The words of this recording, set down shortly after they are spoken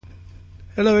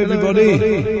Hello everybody.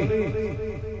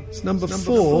 It's number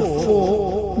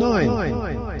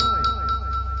 449.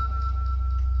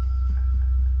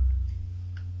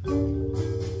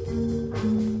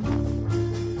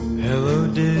 Hello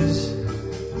Diz.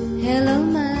 Hello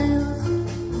Miles.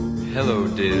 Hello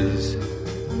Diz.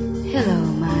 Hello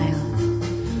Miles.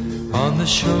 On the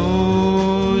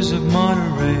shores of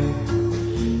Monterey,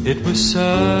 it was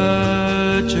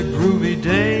such a groovy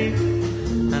day,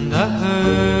 and I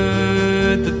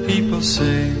heard the people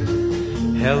say,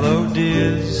 hello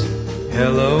Diz,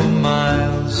 hello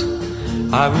Miles.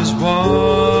 I was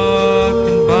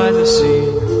walking by the sea,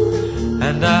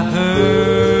 and I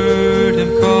heard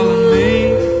him calling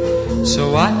me,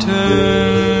 so I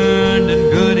turned,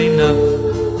 and good enough,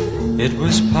 it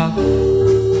was Puff,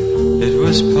 it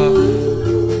was Puff.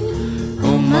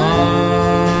 Oh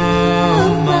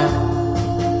mama,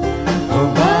 oh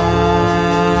ba,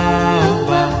 oh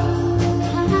ba,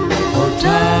 oh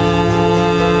ta,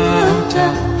 oh ta,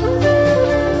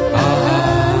 ah,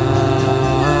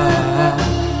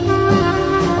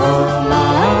 oh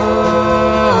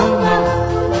mama,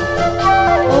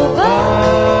 oh ba,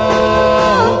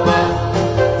 oh ba,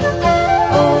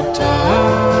 oh ta,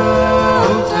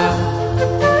 oh ta,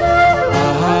 ah.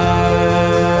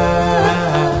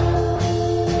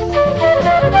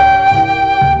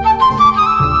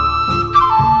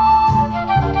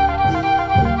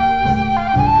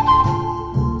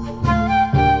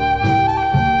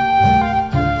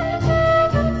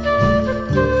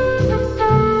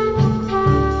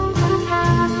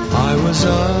 I was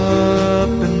up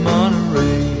in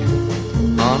Monterey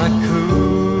on a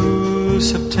cool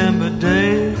September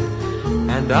day,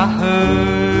 and I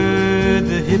heard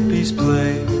the hippies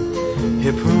play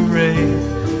hip hooray,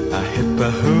 a hip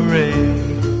a hooray.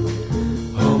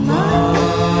 Oh ma,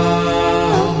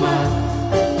 oh ma,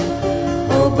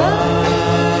 oh ba,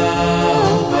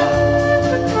 oh ba,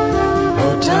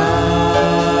 oh ta,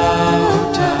 oh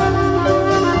ta,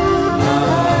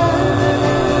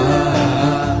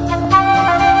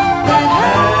 that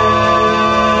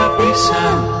happy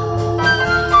sound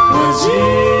was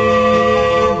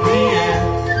in the air,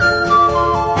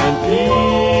 and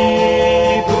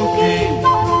people came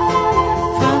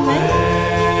from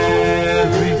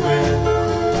everywhere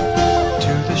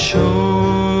to the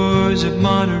shores of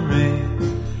Monterey.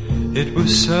 It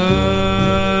was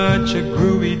such a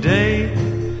groovy day,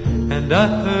 and I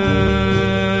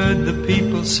heard the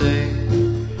people say,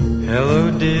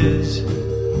 hello Diz,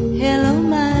 Hello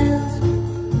Miles.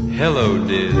 hello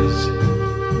Diz,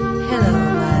 Hello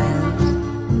Miles.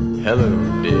 hello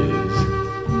Diz,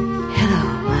 Hello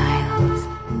Miles.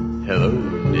 hello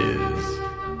Diz.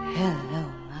 Hello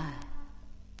Miles.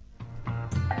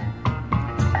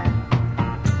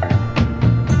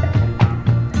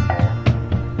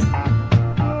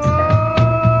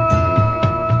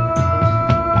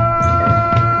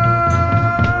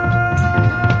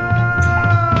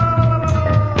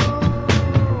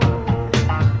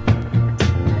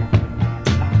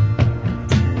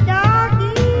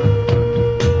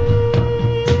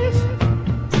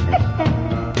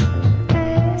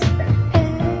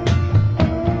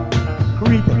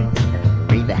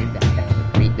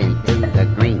 Creeping through the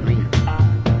green.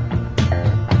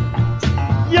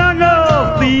 Young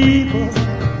old people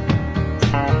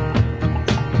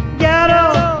got a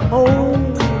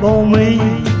hold on me.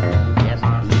 Yes,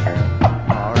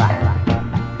 all right.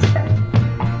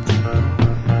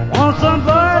 Want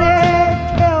somebody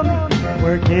tell me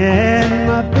where can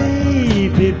my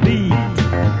baby be?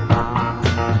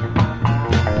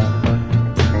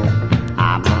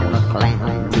 I'm on a climb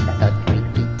with a tree.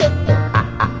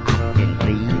 Can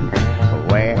see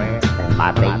where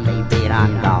my baby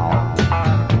done gone.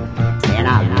 And I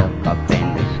look up in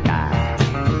the sky,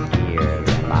 tears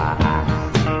in my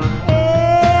eyes.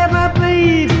 Hey, my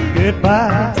baby,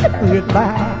 goodbye,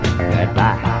 goodbye.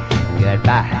 Goodbye,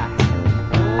 goodbye.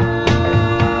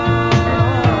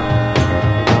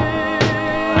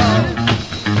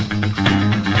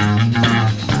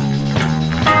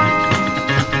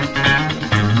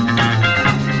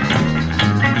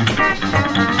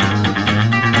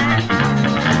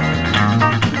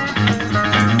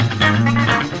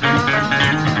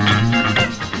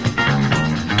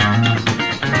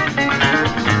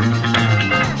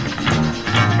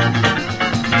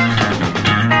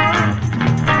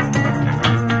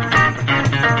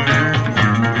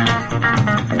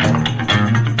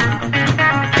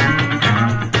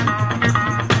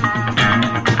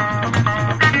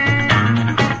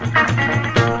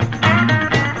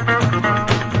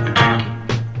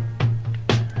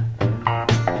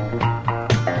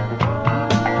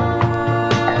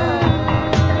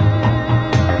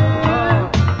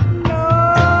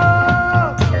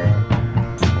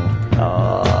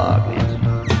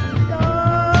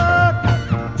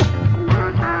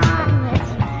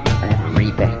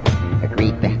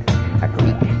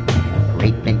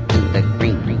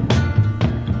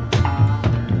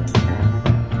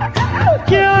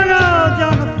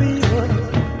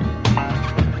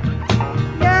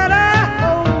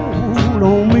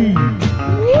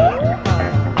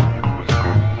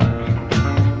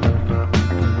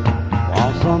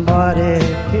 somebody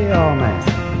kill me?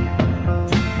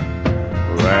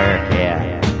 Where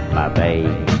can my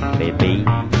baby be?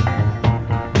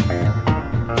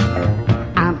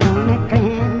 I'm gonna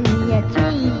climb me a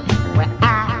tree where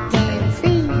I can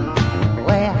see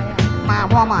where my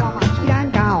woman she done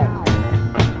gone.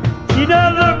 She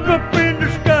done look up in the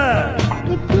sky.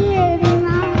 The kid in my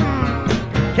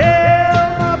eye. Tell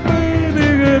my baby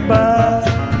goodbye.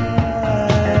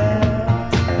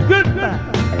 Goodbye.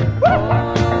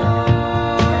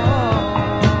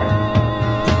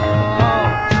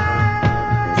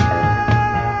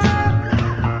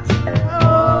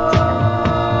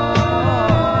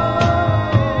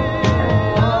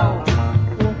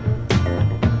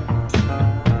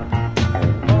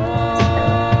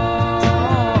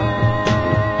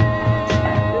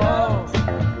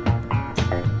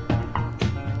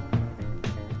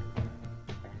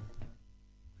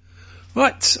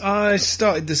 Right, I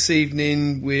started this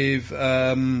evening with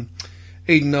Eden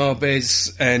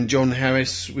Arbez and John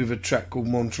Harris with a track called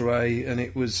Monterey, and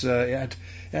it was it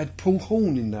had Paul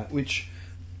Horn in that, which,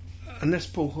 unless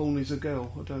Paul Horn is a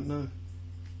girl, I don't know.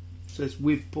 It says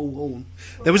with Paul Horn.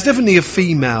 There was definitely a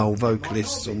female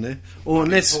vocalist on there, or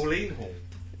unless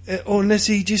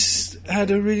he just had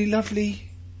a really lovely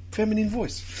feminine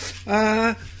voice.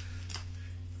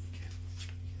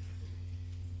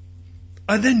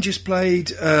 I then just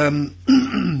played, pardon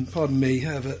me,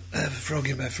 I have a frog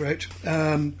in my throat.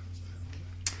 Can't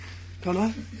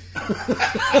I?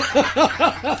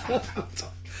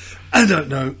 I don't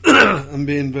know. I'm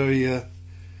being very... You're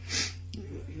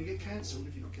going to get cancelled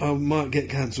if you don't get I might get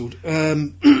cancelled.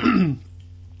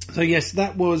 So yes,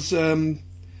 that was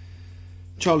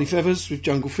Charlie Feathers with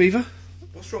Jungle Fever.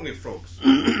 What's wrong with frogs?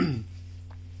 I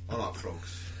like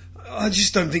frogs. I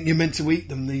just don't think you're meant to eat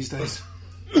them these days.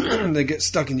 They get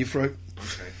stuck in your throat.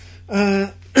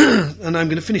 Okay. And I'm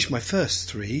going to finish my first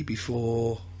three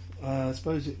before I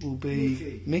suppose it will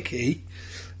be Mickey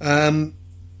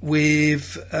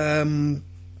with a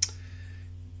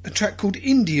track called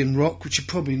Indian Rock, which you're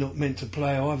probably not meant to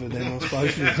play either then, I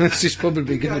suppose. This is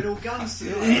probably going to...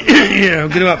 Yeah, I'm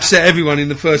going to upset everyone in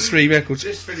the first three records.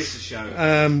 Just finish the show.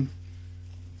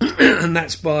 And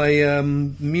that's by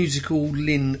Musical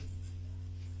Lynn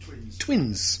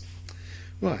Twins.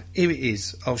 Right, here it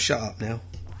is. I'll shut up now.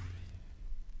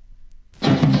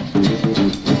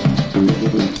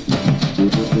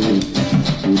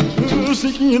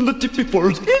 Sneaking in the tippy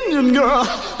forest, Indian girl.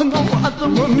 No other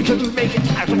one can make it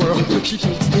as well. She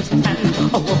takes this hand,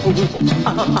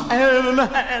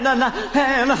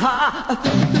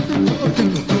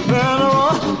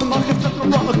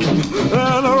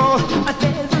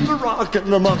 rockin'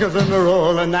 the mockers and the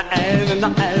roll and the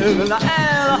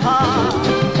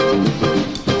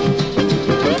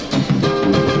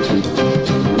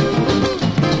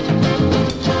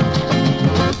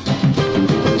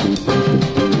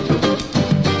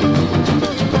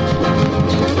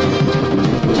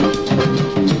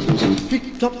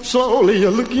picked up slowly,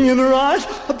 you're looking in her eyes.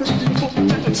 A beautiful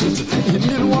dances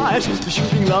in white,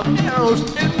 shooting loud arrows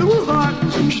into her heart.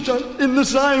 She turned in the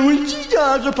sign when she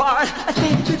judged apart. I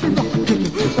think it's rockin'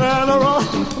 and a roll,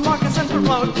 the moccasins are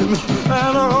rockin'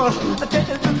 and a roll. I think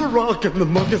it's rockin', the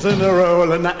moccasins are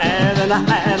rollin' and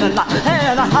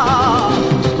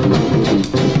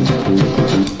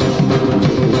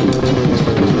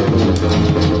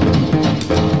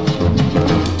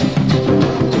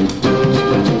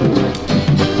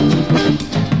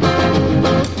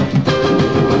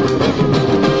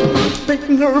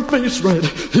her face red,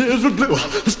 here's the blue,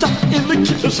 stuck in the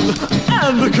kiss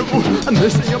and the cool, and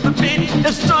missing up the beat,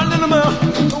 it's starting to melt.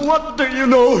 What do you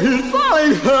know? He's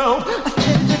flying hell.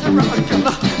 It's a rockin'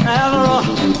 and a roll,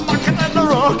 rockin' and a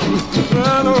rockin'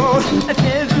 and a roll.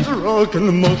 It's a rockin',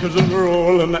 the monkeys and the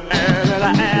roll and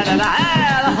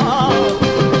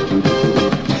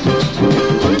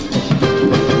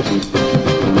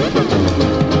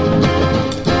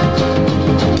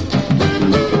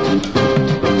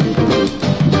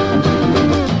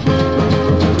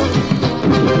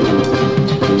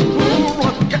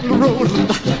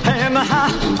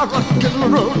rockin'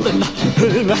 and rollin',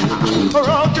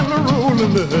 rockin' and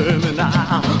rollin',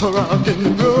 rockin'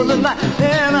 and rollin',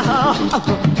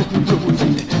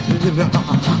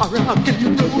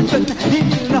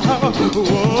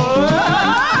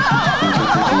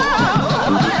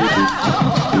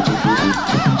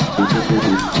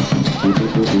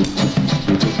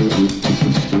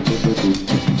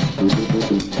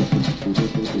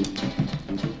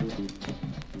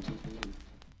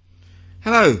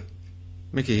 Hello,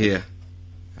 Mickey here,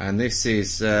 and this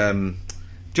is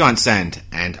Giant Sand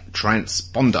and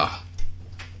Transponder.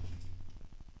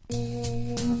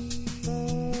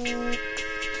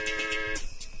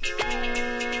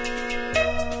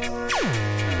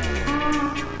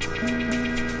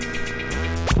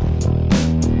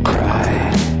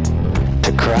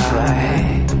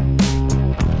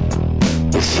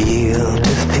 feel to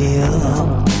feel,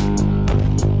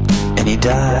 and you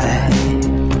die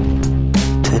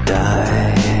to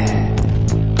die,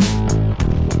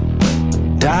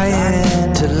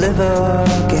 dying to live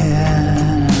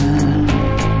again.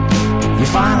 You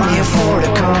finally afford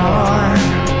a car,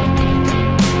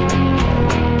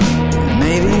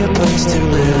 maybe a place to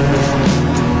live,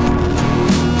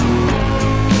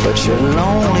 but you're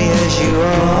lonely as you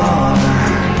are,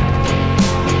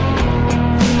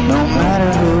 no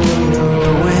matter who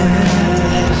you're with.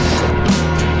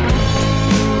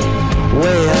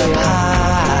 Way up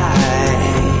high,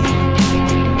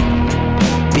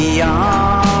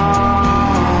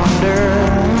 beyonder,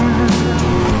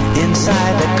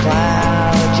 inside the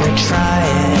clouds you're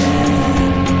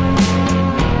trying,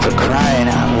 for crying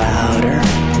out louder.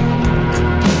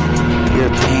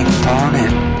 You're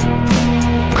ping-ponging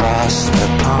across the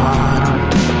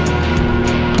pond.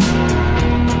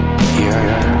 You're a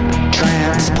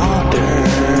transponder.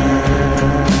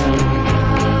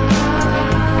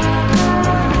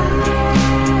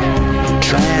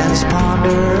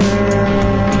 Transponder.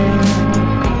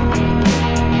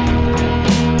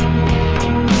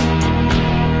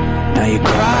 Now you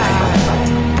cry,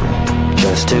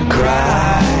 just to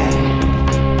cry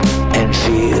and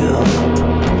feel,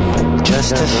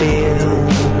 just to feel.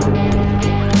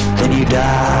 Then you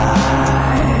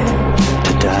die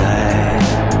to die,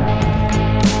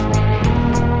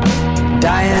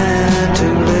 dying to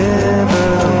live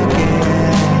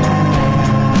again.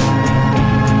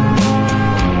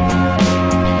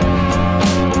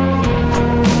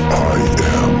 I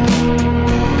am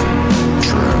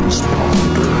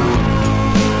transponder.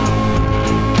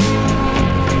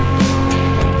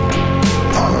 I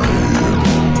am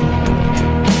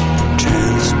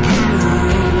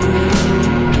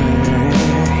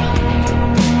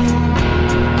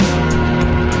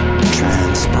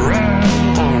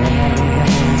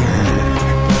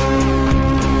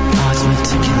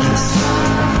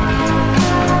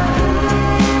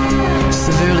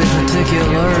severely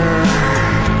particular.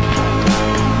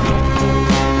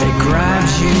 It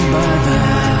grabs you by the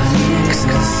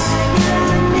nexus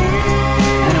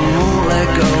and it won't let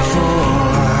go for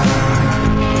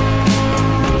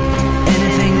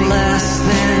anything less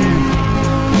than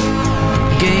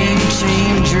game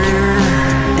changer.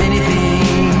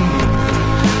 Anything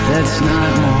that's not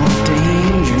more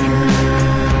danger.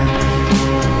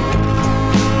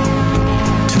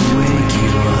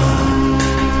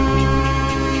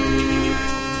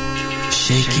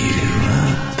 Shake you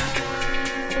up,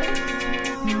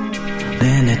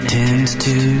 then it tends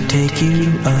to take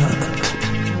you up.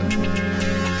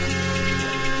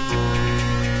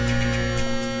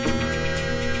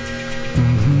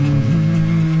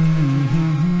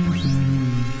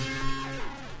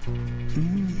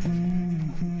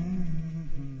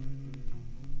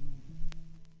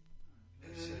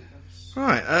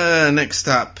 Right, next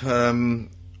up,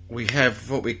 we have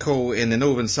what we call in the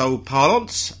Northern Soul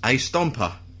parlance a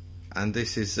stomper, and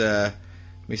this is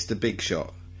Mr. Big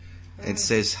Shot. It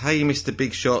says, "Hey, Mr.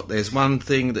 Big Shot, there's one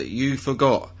thing that you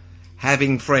forgot.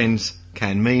 Having friends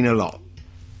can mean a lot."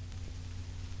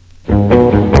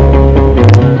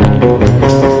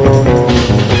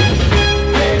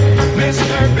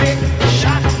 Mr. Big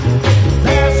Shot,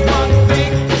 there's one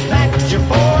thing that you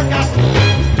forgot.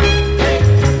 Hey,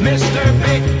 Mr.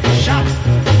 Big Shot,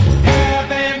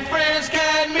 having friends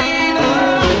can mean a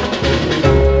lot.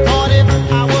 Thought if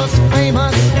I was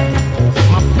famous,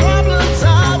 my problems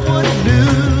I would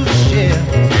lose, yeah.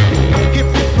 Hip hip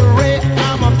hooray,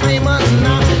 I'm a famous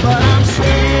now, but I'm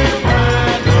still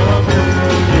right up,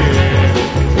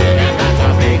 yeah.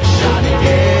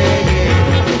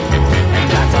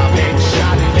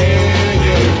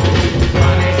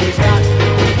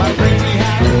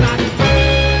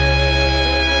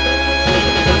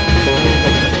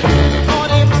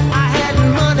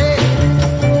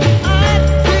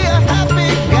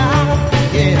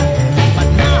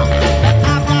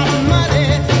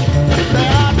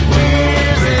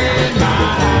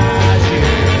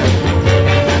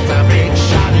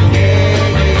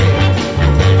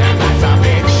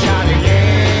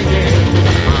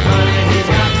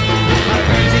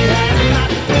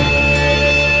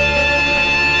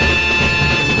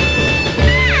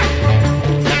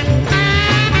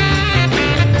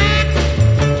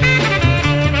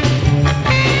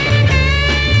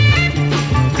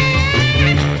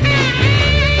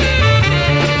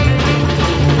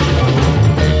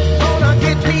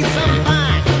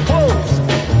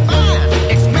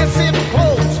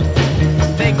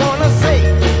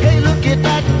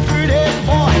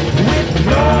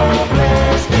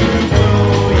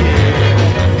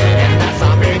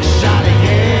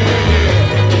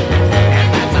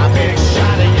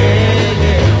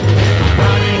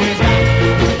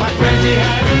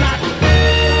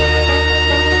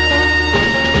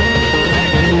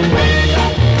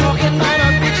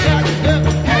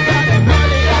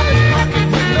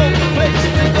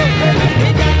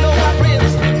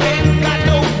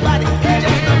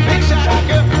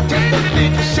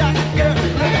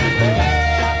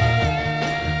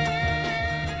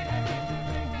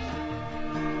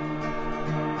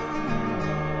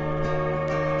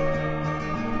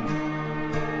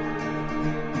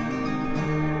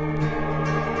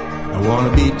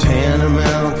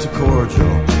 tantamount to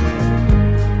cordial,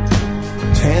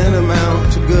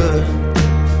 tantamount to good.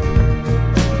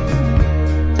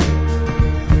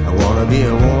 I want to be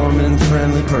a warm and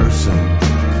friendly person,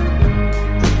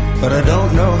 but I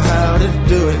don't know how to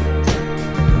do it.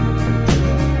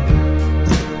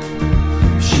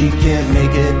 She can't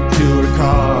make it to her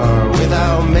car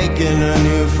without making a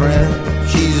new friend.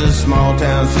 She's a small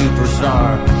town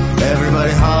superstar,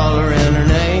 everybody hollering her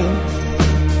name.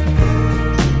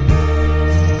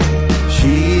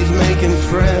 She's making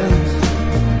friends,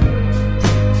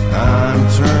 I'm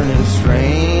turning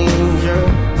stranger.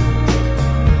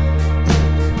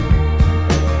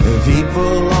 The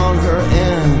people on her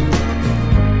end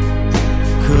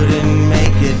couldn't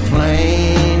make it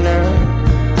plainer.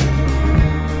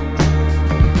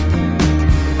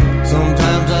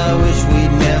 Sometimes I wish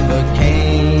we'd never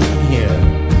came here,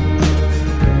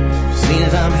 seeing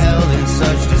as I'm held in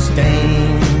such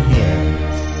disdain here.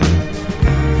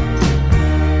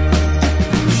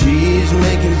 She's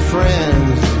making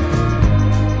friends,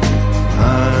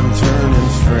 I'm turning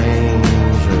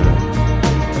stranger.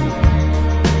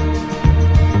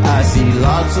 I see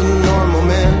lots of normal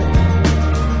men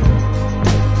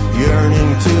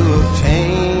yearning to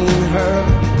obtain her.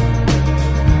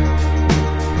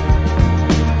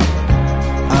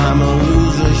 I'm a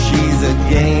loser, she's a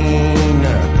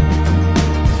gainer.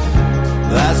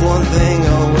 That's one thing,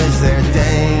 always their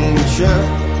danger.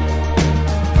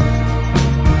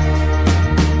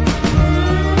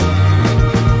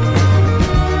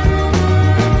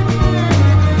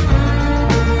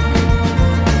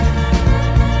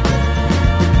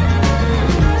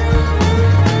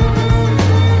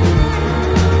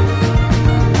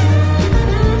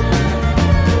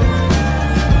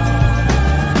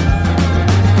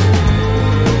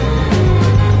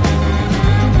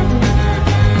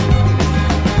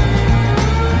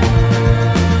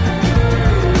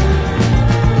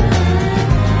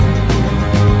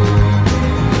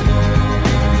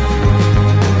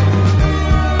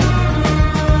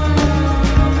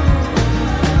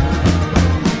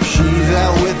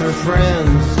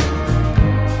 Friends,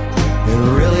 and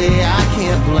really I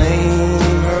can't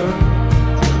blame her,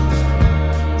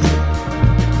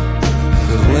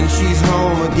 'cause when she's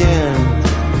home again,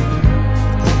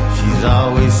 she's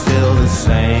always still the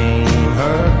same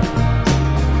her.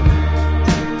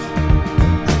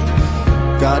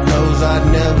 God knows I'd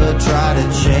never try to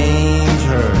change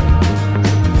her.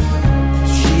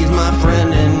 She's my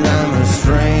friend and I'm a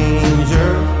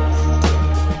stranger.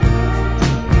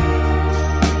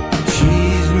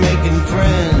 Making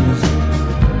friends,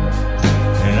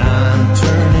 and I'm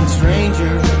turning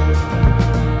stranger.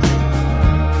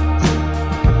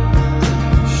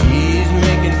 She's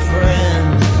making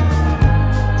friends,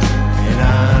 and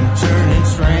I'm turning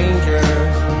stranger.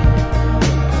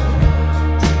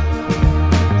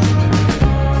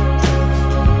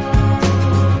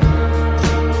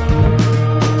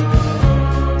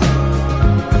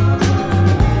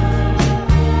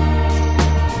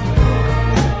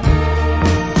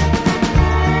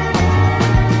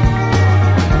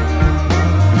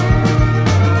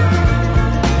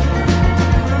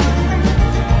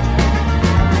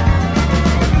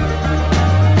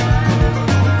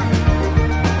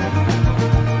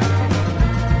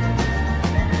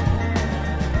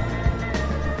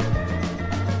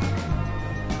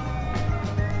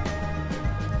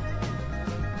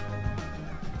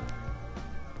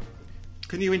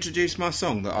 Can you introduce my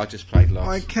song that I just played last?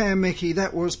 I can, Mickey.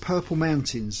 That was Purple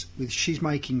Mountains with She's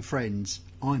Making Friends,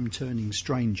 I'm Turning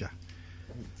Stranger.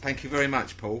 Thank you very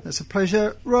much, Paul. That's a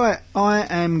pleasure. Right, I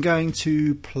am going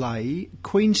to play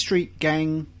Queen Street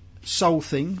Gang Soul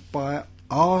Thing by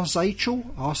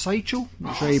Arsachel. Not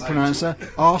sure how you pronounce that.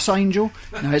 Arsangel.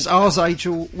 No, it's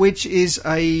Arsachel, which is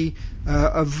a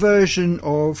version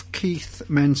of Keith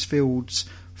Mansfield's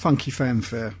Funky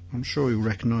Fanfare. I'm sure you'll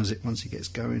recognise it once he gets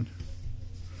going.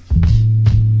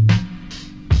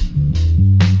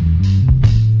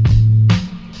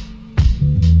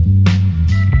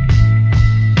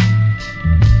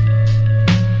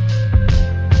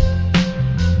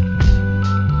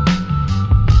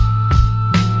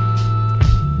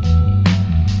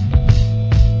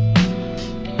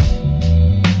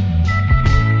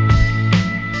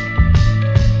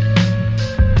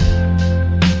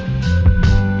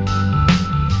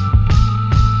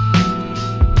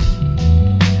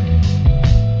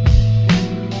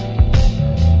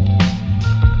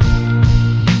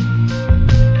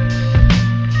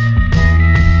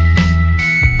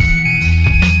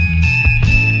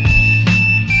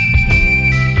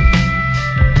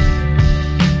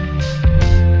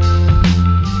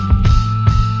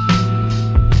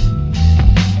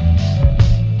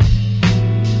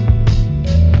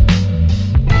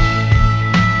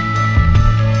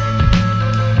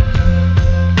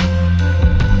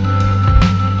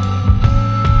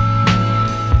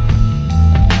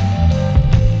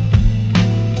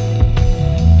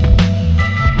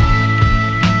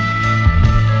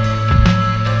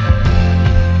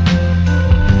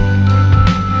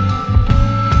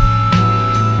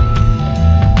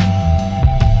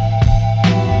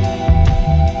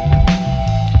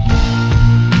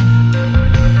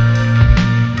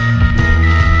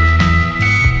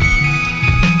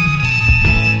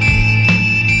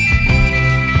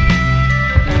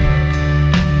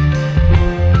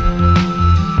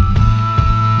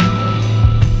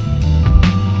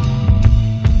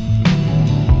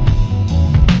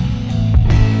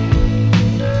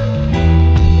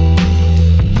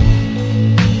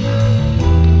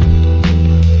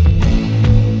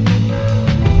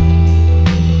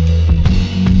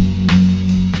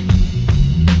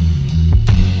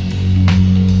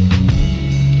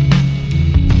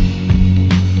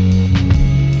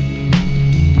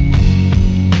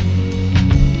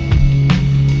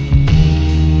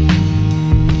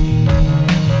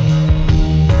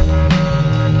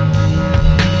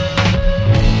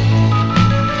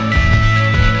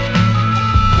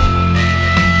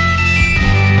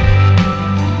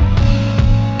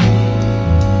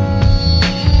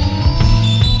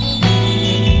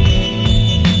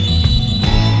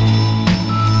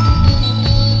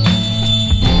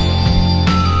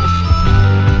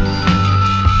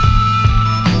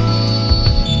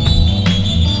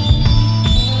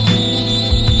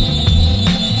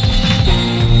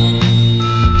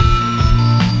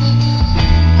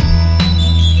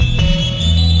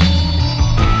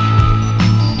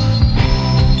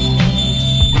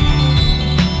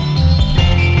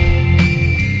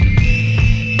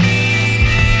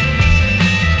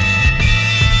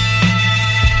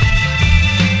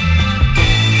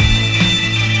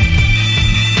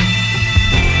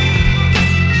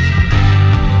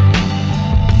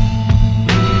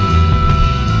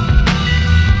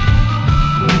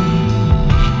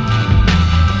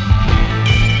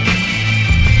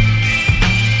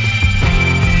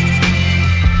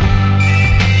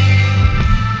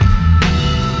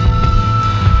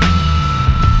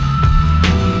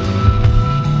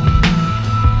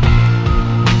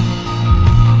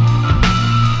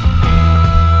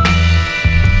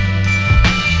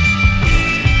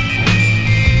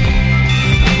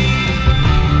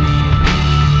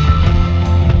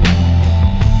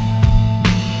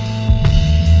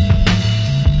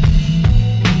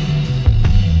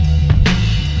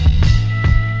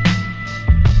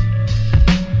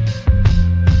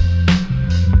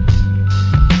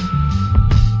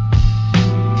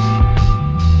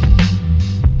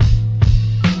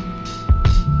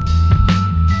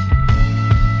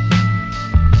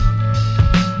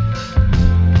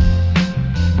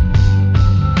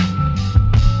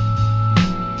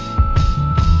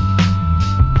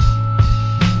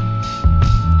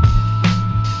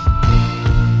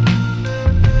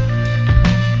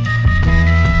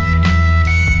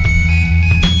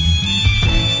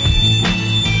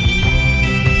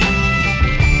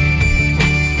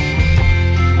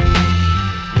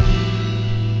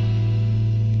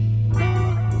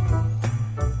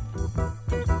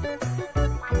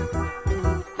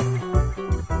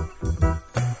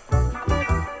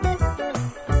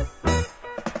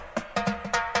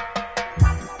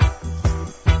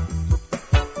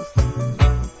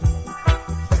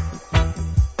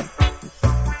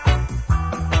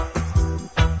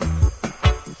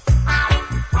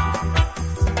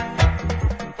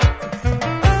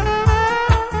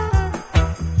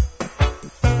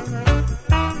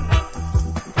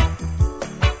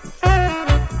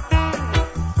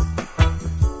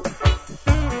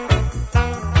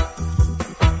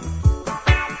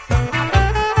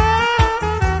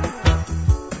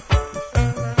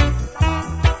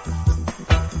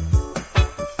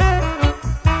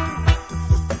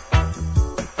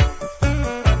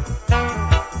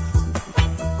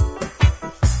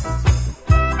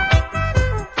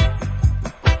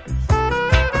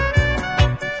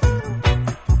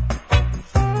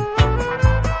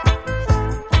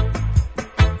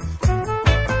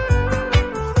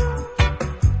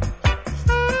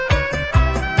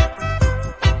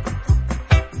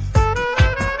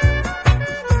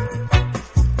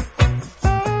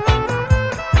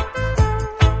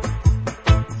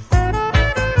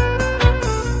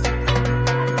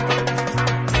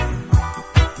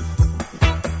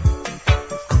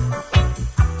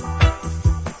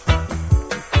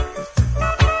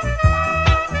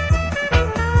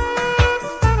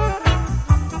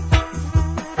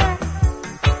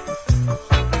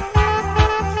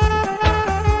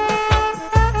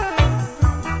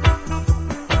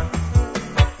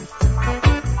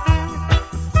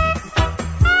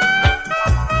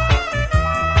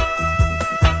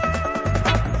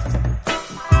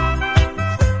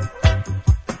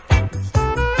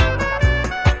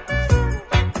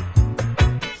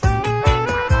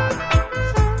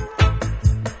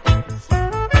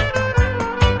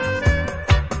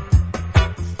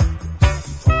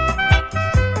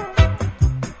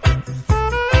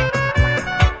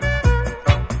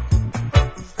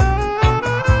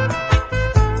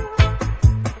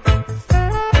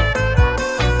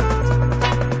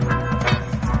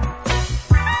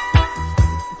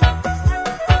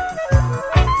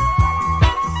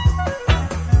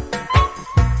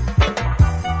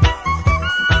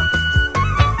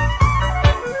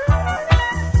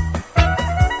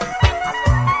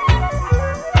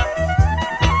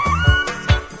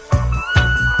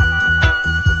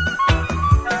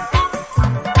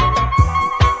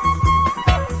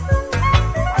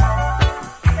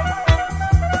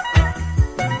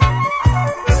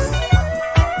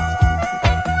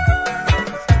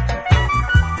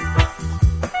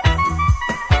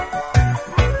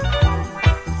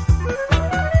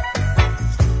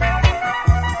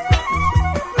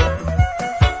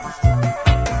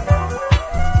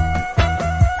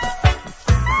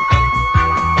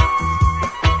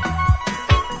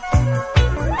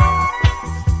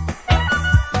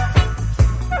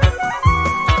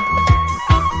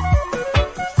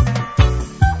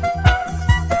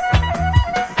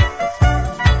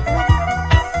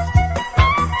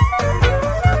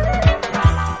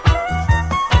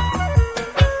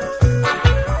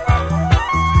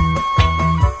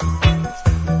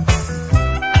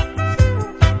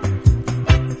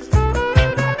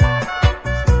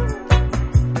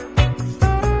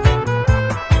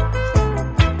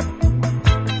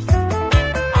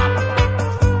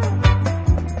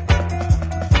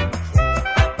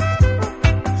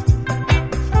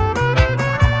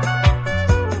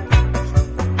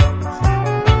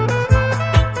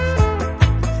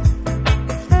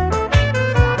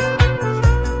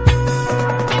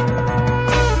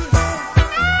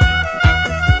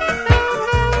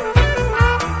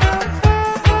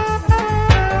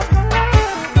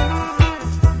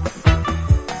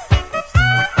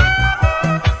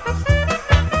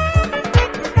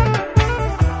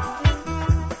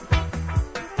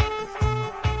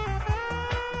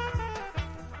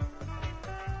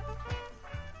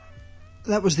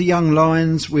 That was the Young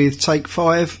Lions with Take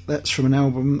 5. That's from an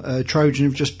album Trojan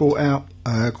have just brought out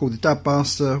called The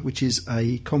Dubmaster, which is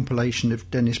a compilation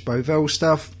of Dennis Bovell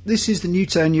stuff. This is the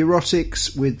Newtown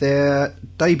Neurotics with their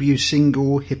debut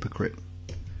single, Hypocrite.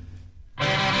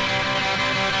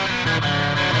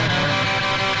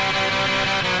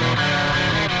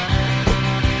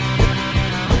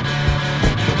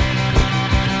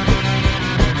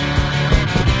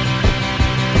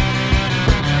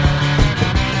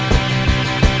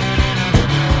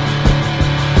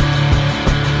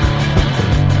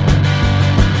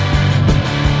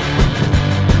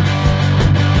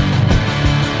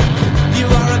 You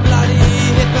are a bloody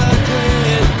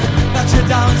hypocrite, but you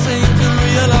don't seem to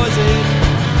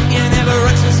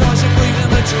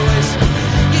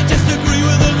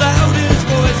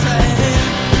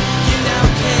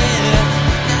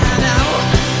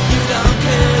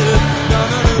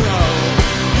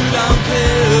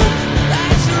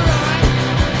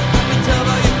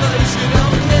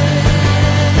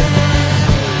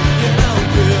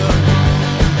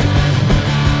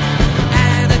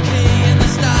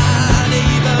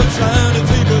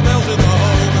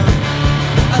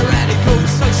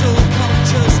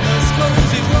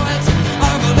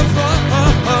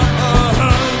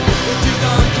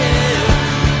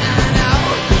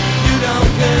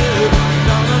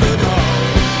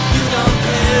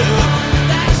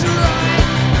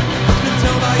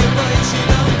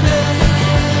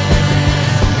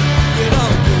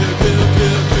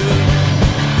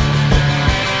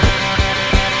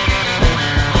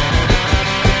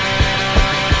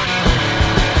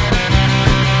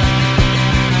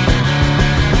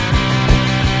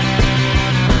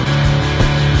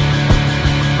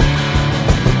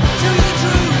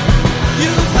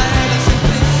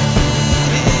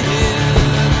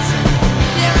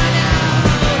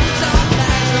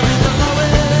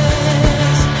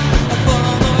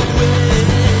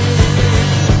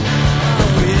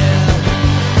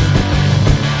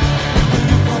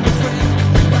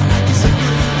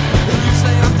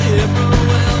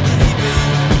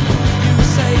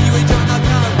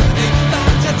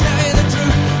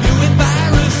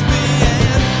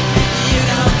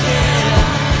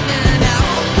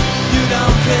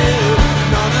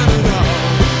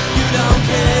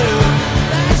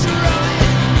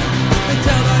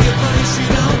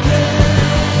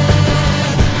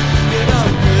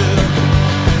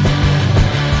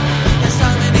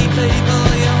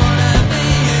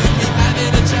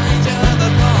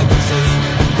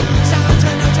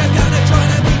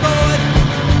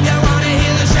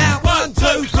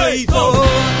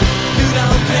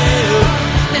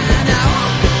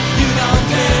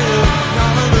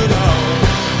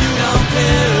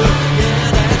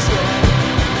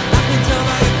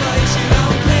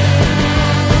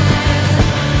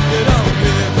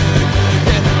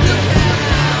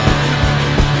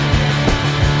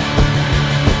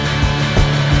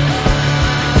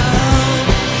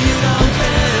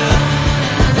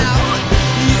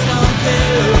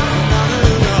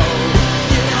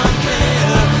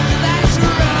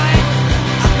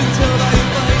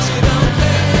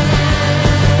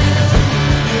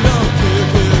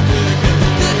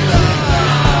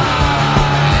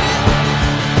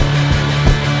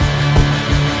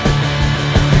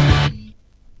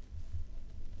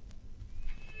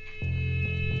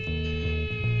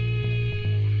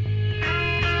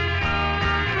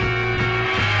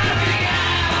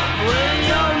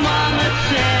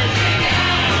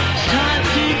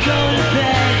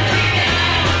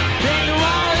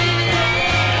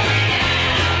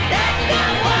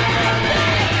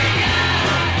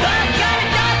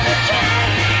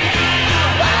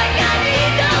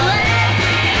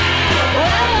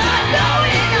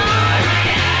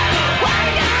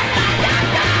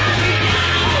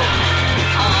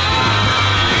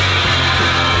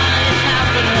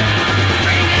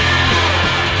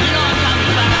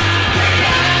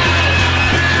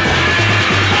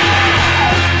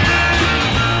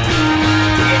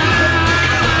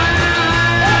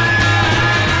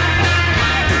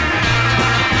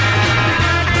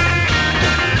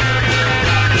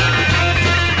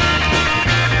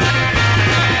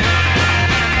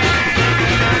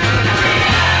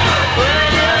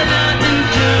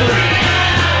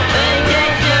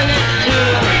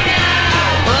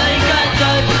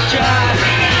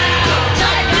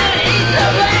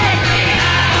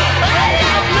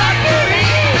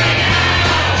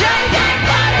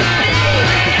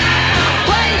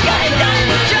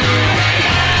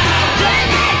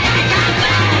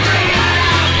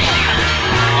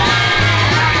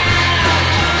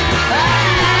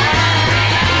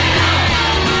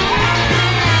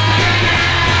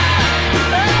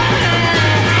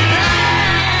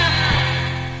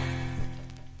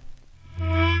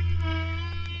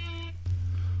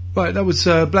Right, that was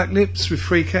Black Lips with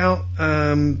Freak Out.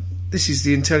 This is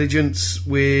The Intelligence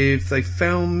with They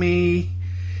Found Me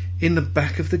in the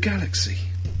Back of the Galaxy.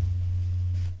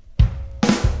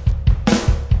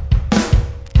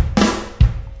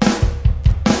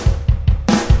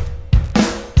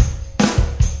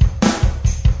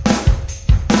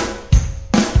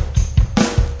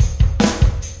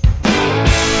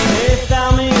 They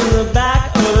found me in the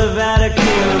back of the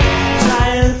Vatican,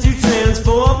 trying to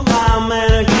transform my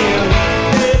mannequin.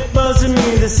 They buzzing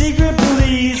me, the secret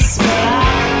police, but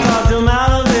I talked them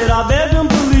out of it. I begged them,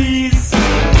 please. I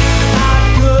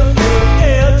could her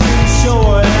hair too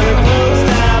short, and her clothes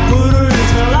that I put her in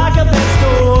smell like a pet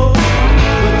store.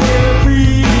 But they were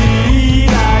pretty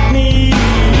like me,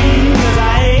 'cause I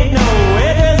ain't no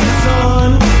hairdresser's son.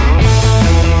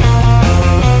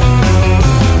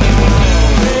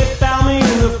 They found me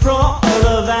in the front of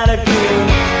the Vatican,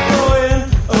 throwing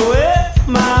away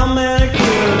my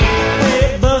mannequin. They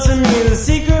buzzing me, the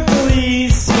secret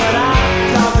police, but I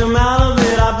talked them out of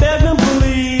it. I begged them,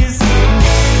 please. I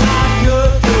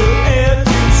cut her hair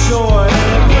too short, and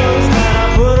her clothes that I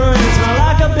put her in smell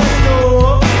like a pet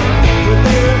store. But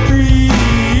they were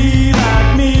pretty like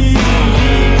me,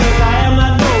 'cause I am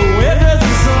not no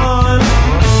hairdresser's son.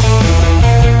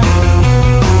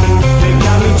 They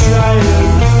got me trying.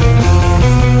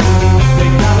 They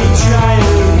got me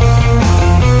trying.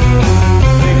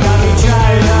 They got me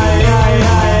trying.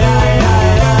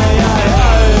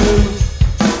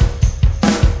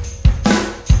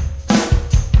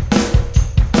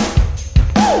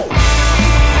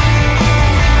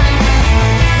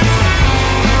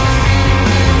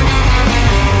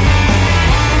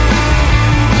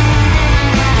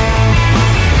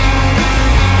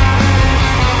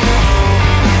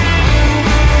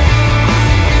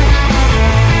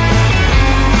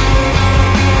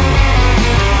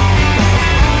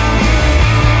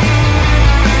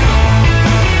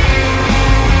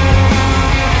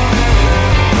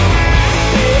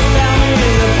 They found me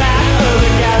in the back of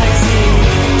the galaxy,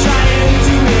 trying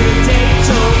to imitate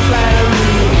your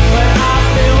flattery. But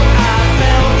I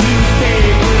felt too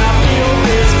fake. When I feel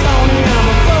this phony, I'm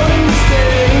a floating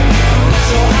mistake.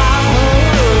 So I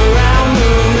hung around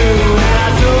the moon, and I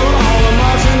told all the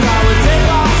Martians I would take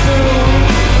off soon.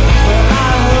 But I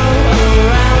hung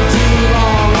around too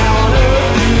long. How on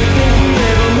earth do you think we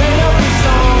ever made up this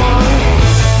song?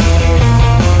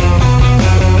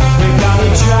 They got me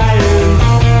trying.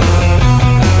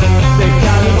 They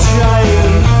got me trying.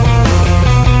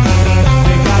 They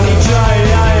got me trying.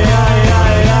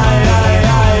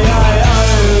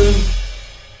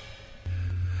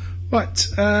 Right,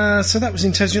 so that was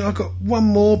Intelligent. I've got one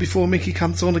more before Mickey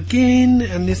comes on again,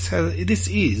 and this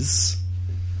is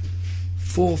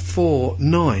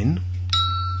 449.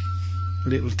 A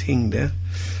little ting there.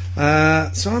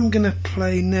 So I'm going to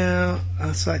play now.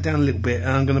 I'll slow it down a little bit.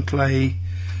 I'm going to play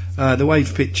the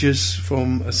Wave Pictures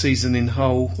from A Season in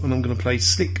Hull, and I'm going to play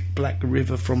Slick Black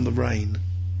River from the Rain.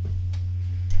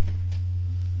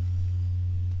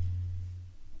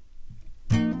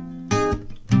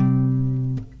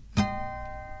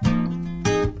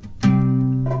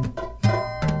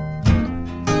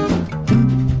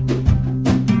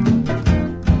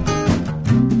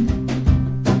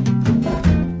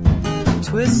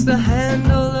 Twist the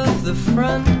handle of the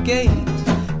front gate,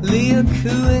 Leah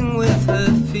cooing with her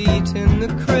feet in the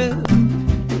crib.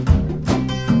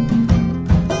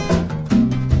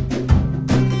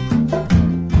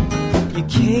 You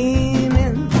came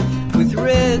in with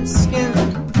red skin,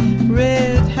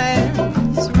 red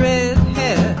hands, red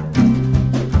hair.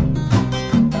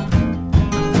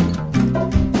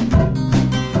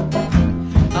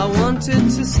 I wanted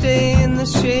to stay in the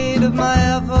shade of my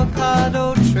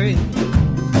avocado tree.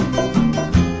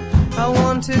 I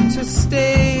wanted to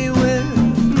stay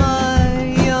with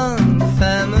my young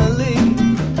family.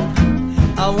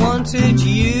 I wanted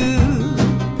you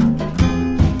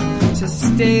to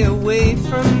stay away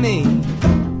from me.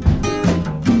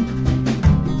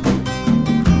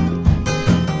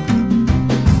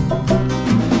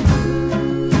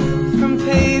 From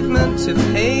pavement to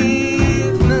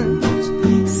pavement,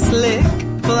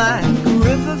 slick black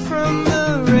river from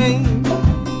the rain.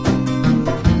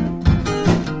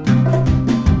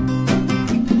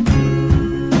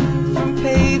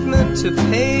 To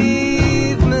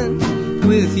pavement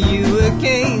with you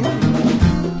again.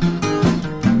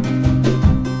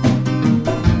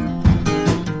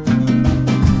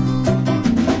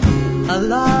 I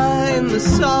lie in the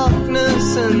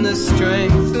softness and the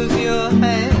strength of your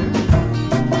hand,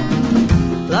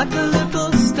 like a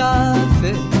little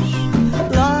starfish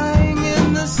lying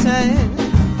in the sand.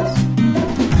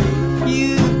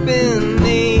 You've been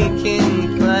aching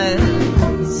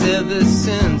ever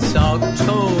since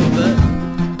October.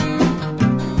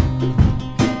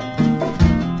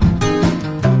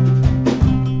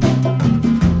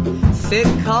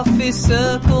 Thick coffee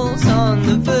circles on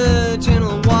the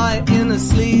virginal white inner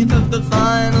sleeve of the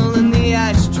vinyl, and the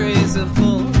ashtrays are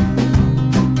full.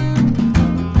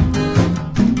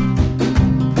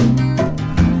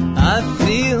 I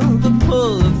feel the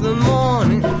pull of the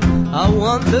morning. I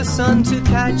want the sun to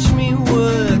catch me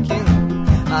working.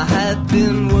 I have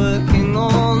been working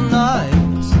all night.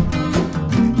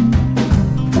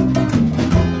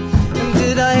 And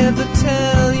did I ever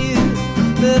tell you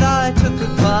that I took a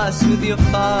class with your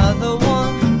father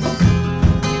once?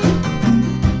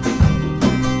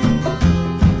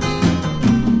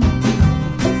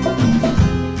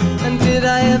 And did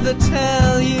I ever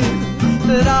tell you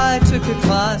that I took a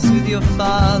class with your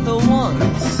father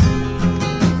once?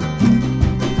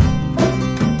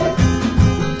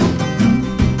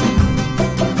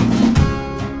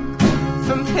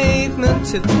 From pavement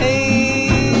to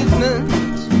pavement,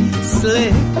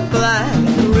 slick black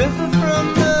river from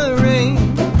the rain.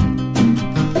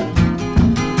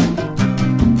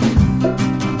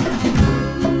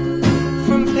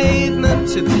 From pavement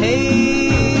to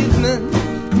pavement,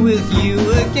 with you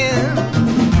again.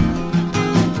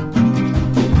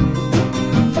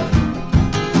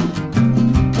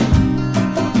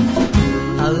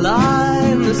 I lie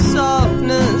in the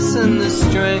softness and the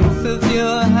strength of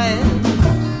your hand,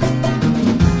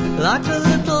 like a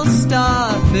little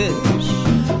starfish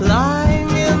lying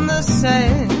in the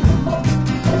sand.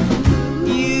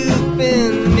 You've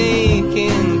been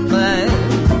making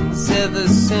plans ever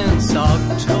since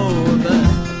October.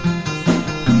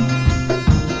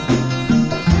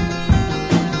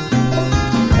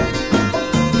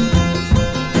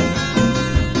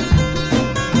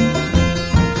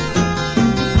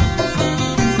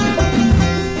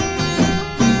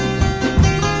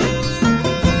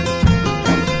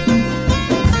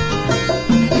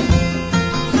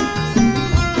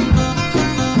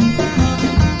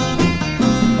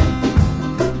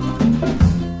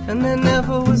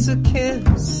 A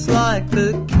kiss like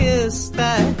the kiss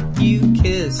that you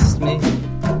kissed me,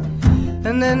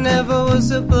 and there never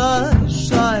was a blush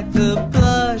like the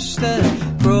blush that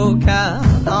broke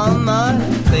out on my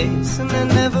face, and there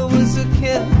never was a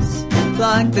kiss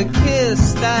like the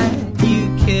kiss that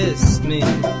you kissed me,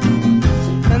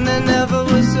 and there never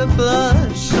was a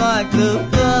blush like the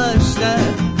blush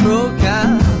that broke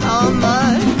out on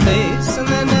my face, and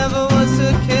there never was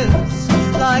a kiss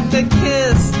like the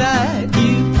kiss that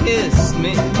you kissed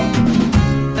me,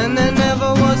 and there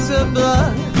never was a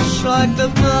blush like the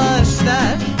blush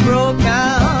that broke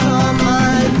out on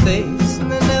my face,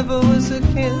 and there never was a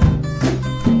kiss,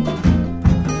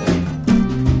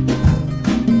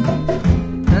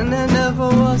 and there never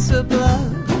was a blush.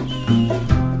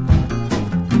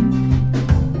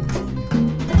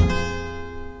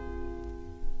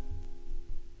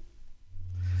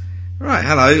 Right,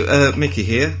 hello, Mickey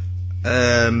here.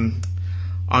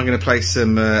 I'm going to play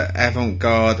some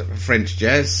avant-garde French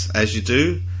jazz, as you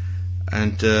do,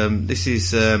 and this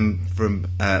is from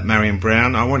Marion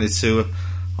Brown. I wanted to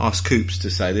ask Coops to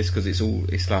say this because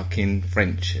it's like in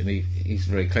French, and he's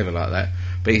very clever like that,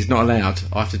 but he's not allowed.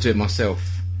 I have to do it myself.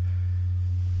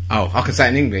 Oh, I can say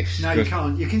it in English. No, you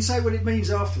can't. You can say what it means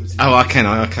afterwards. Oh, I can.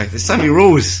 Okay. There's so many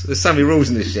rules. There's so many rules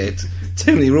in this shit.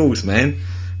 Too many rules, man.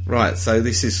 Right. So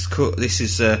this is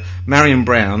Marion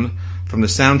Brown from the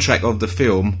soundtrack of the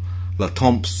film La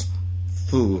Temps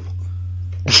Fou.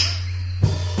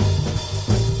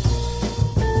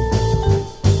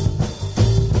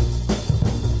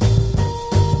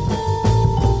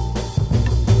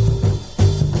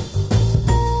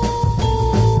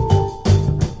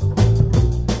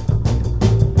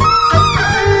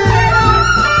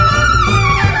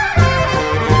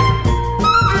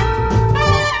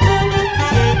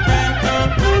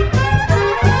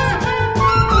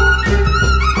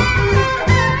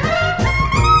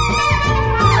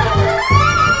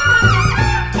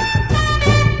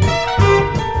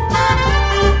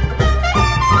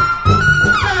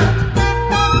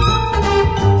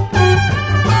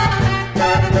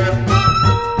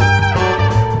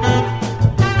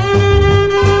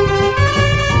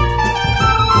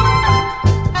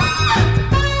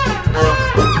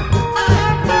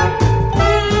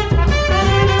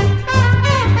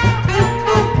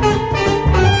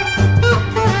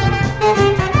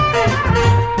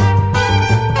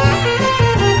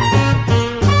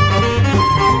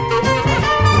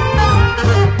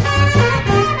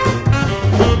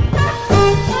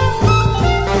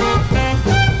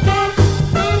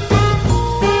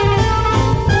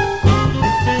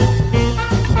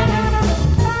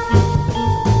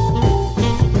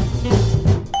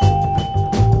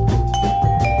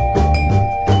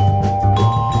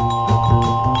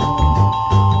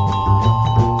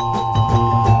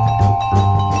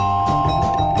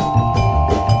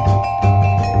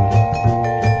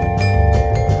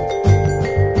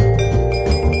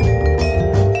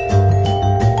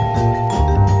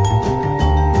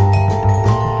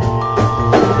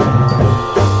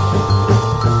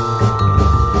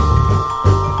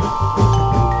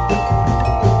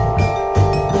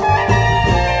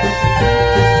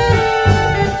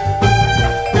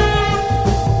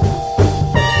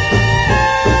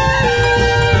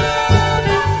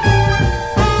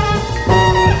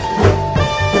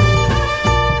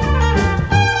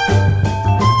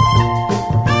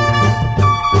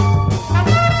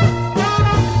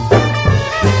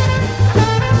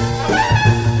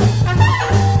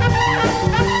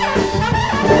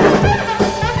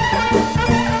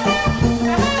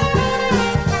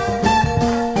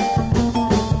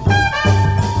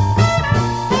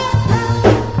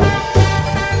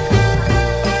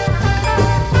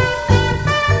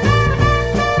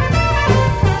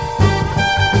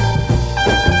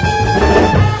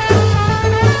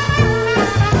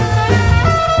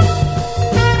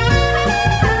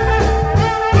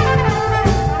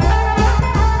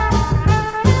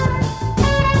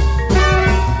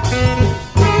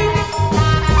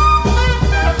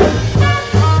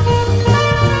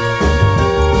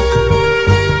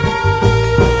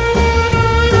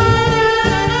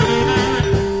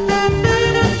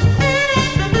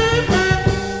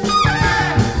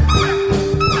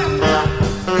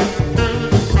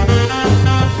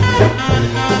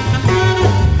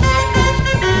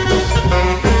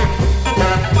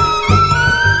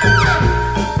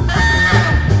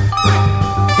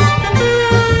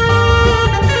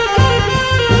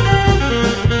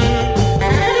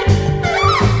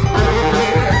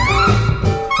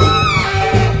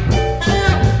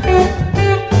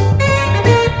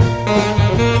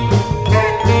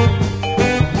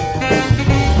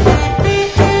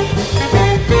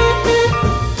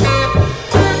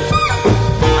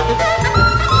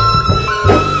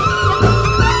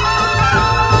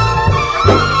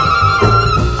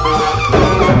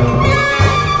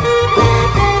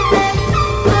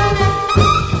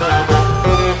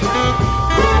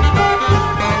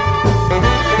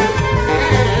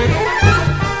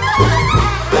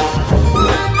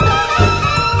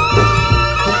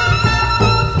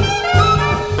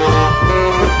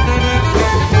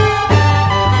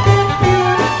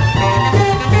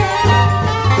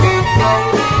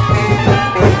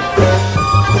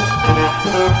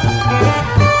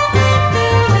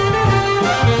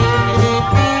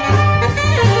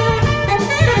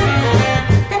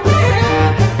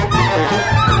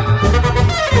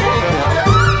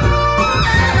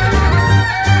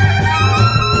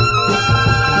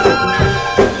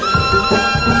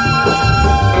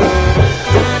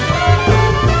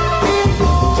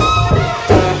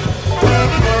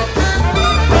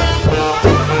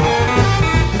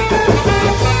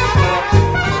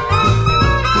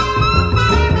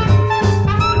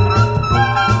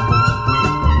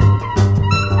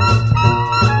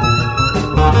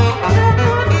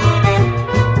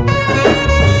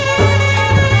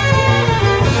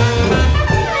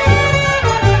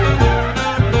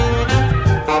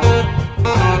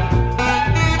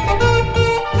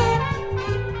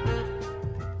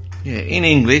 in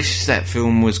English, that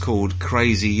film was called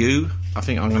Crazy You. I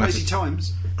think I'm going to Crazy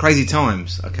Times. Crazy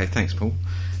Times. Okay, thanks, Paul.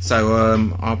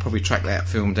 So I'll probably track that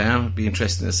film down. It'd be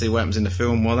interesting to see what happens in the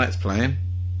film while that's playing.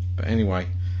 But anyway,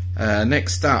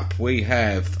 next up we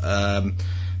have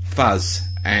Fuzz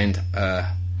and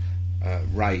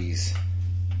Rays.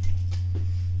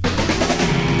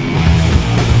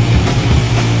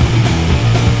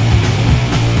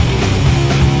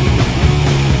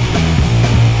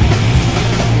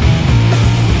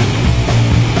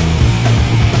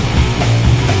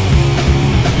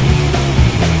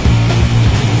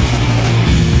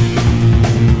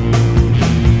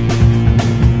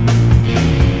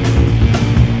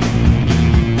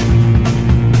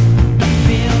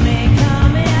 Feel me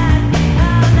coming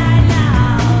all night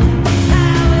long.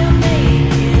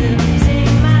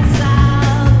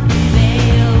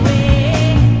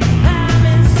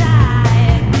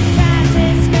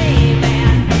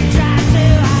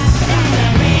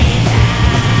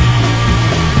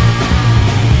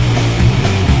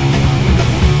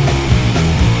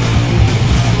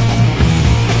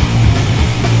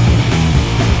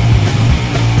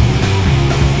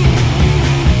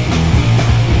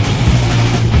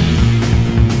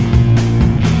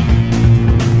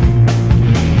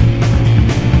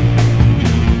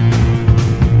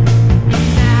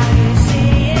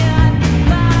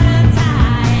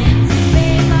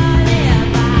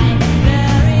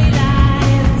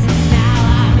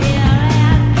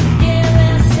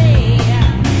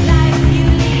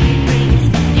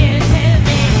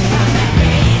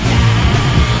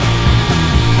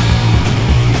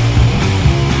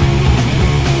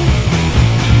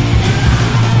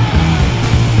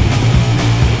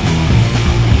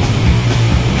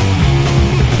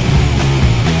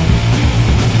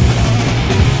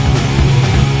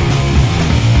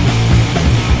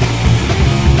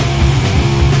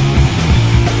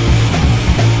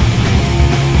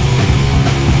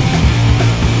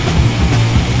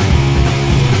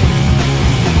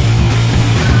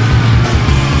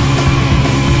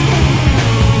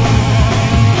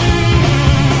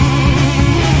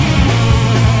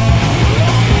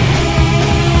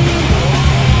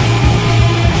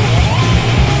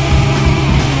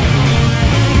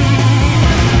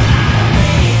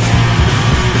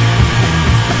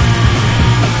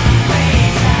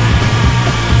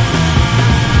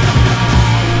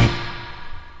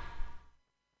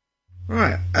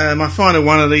 My final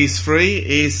one of these three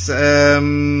is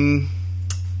The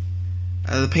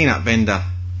Peanut Vendor,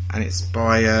 and it's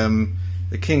by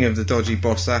the king of the dodgy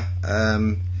bossa,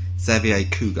 Xavier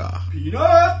Cougar.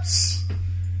 Peanuts!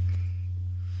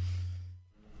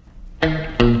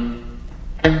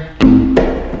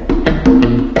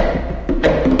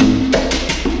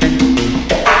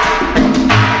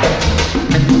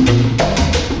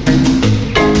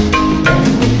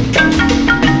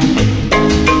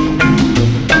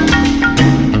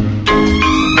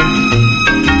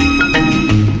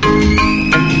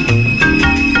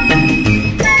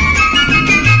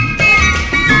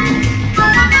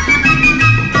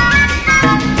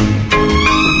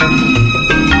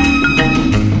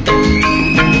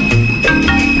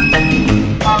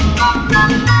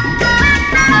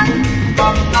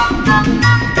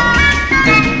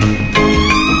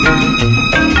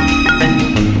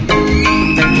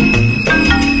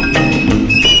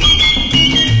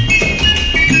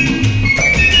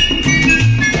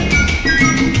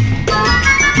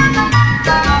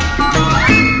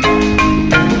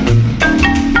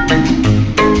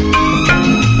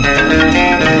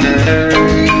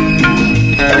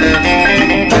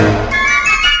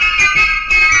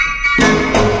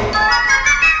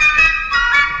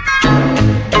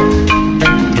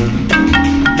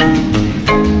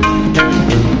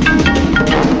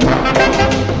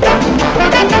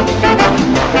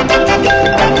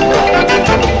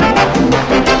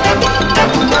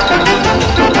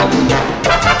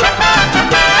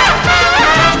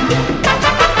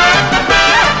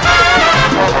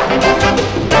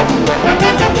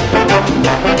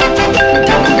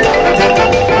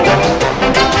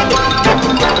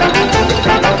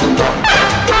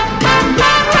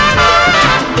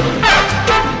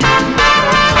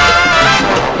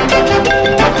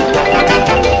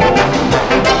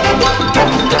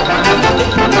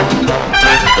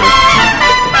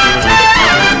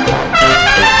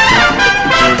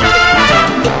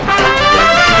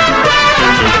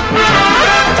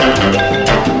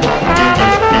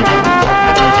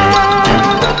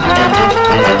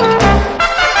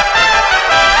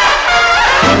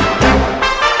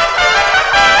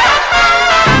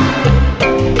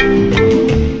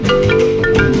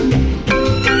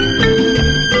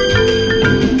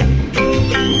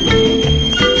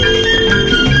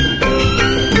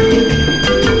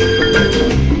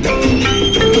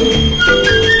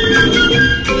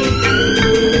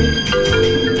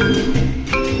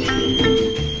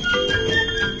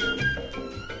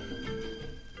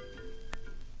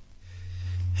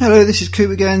 Hello, this is Coop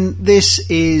again. This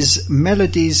is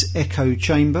Melody's Echo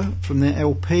Chamber from their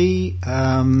LP.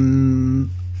 I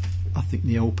think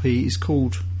the LP is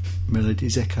called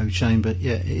Melody's Echo Chamber.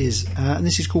 Yeah, it is. And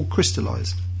this is called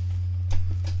Crystallise.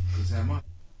 Solitary war.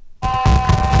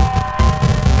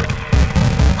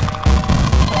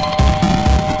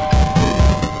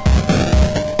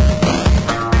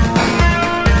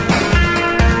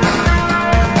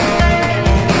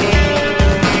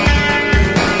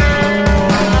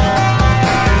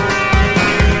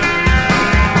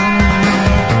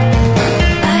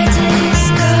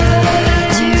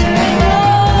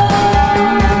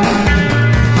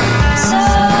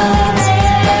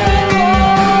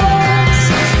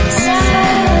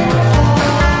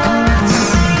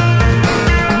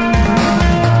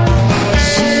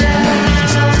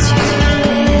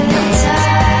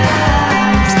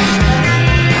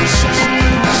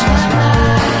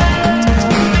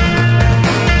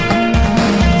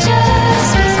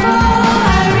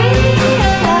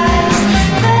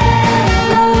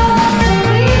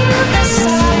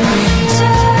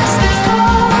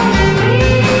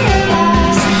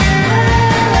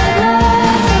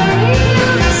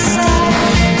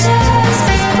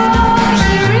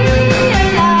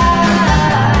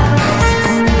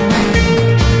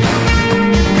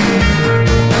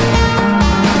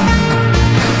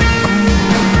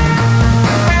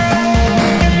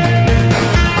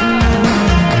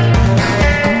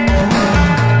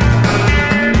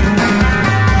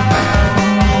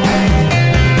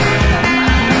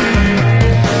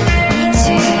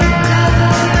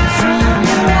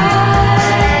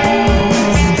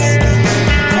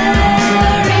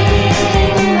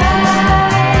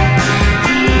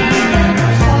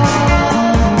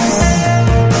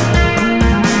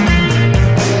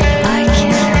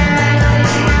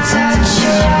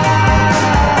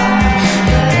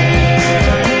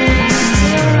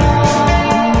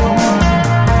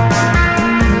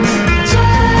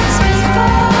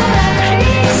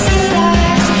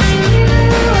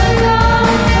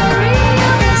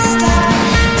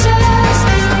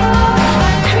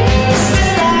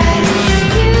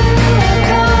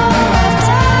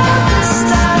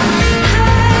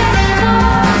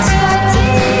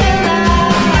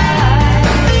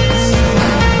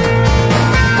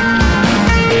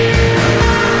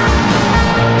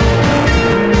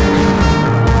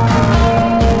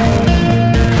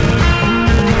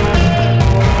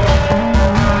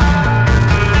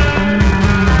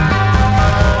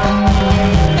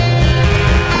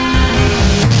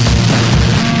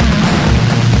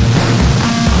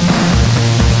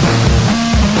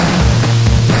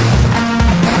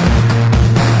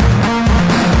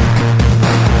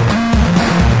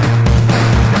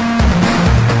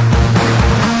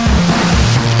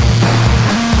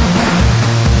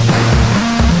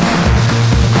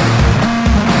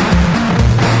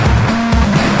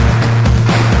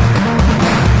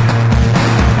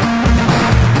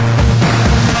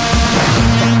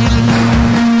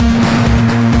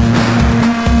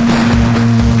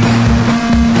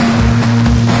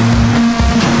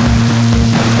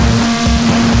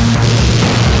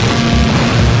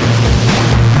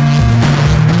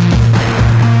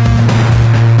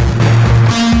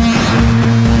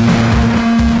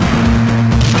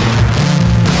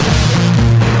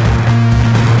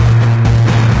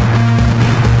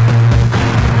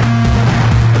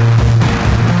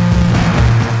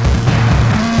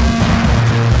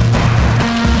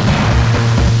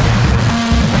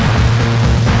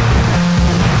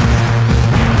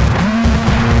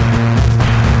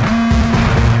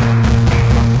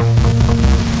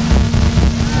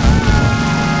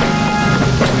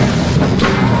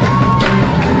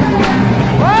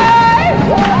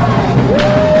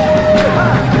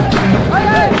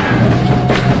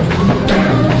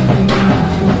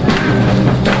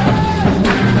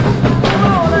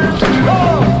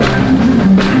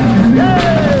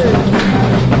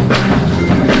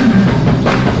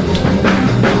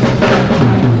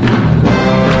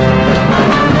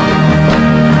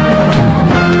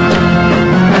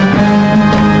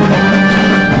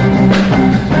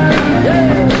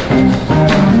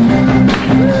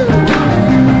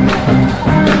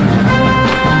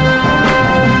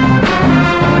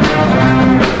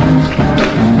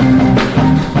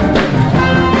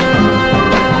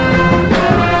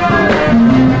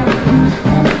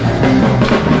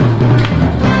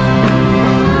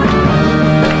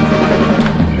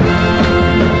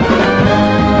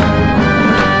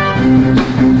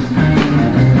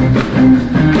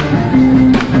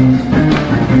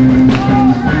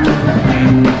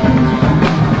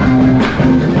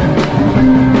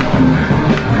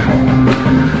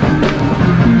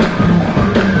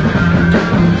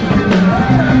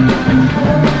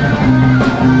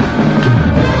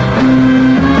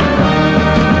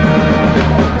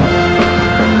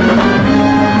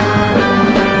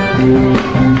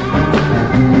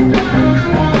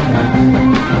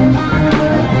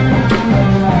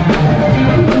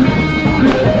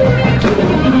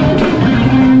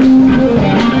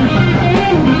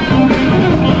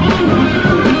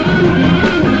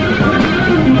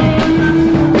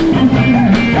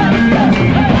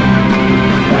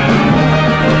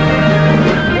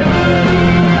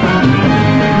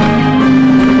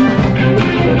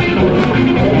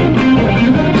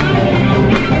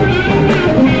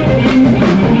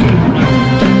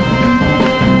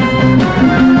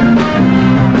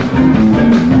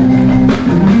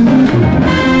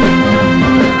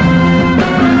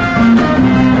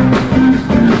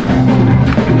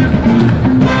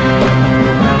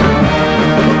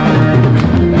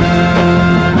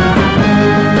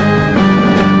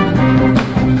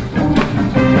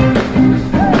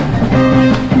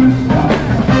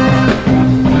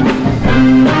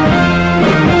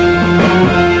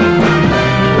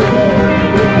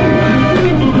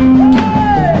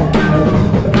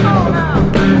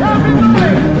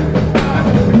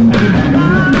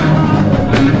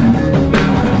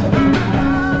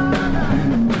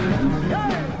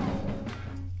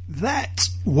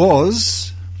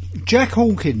 was Jack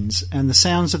Hawkins and the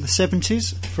Sounds of the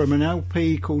 70s from an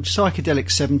LP called Psychedelic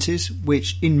 70s,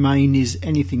 which in Maine is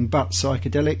anything but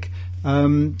psychedelic.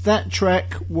 That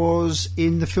track was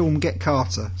in the film Get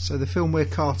Carter, so the film where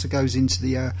Carter goes into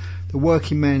the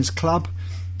working man's club.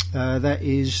 That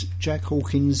is Jack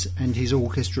Hawkins and his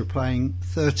orchestra playing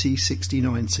 30, 60,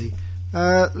 90.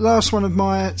 Last one of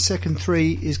my second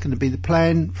three is going to be The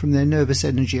Plan from their Nervous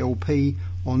Energy LP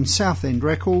on Southend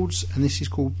Records, and this is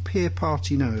called Peer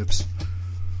Party Nerves.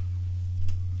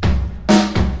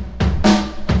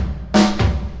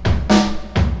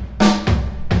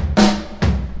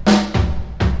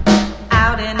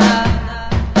 Out in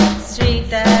the street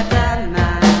there's a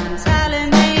man telling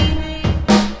me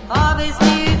of his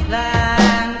new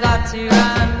plan. Got to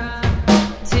run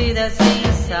to the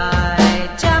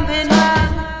seaside, jump in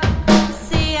the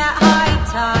sea at high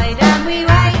tide, and we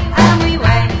wait, and we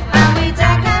wait, and we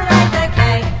decorate the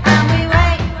cake, and we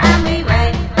wait, and we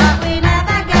wait, but we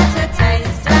never get a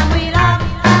taste, and we laugh,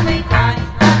 and we cry,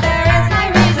 but there is no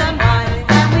reason why,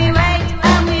 and we wait,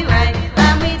 and we wait,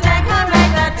 and we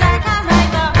decorate the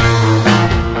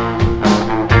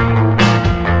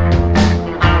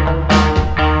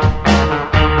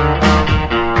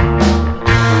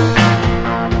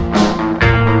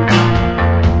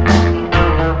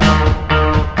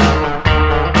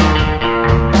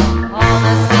all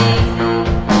the sea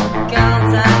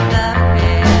girls at the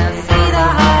pier see the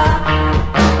heart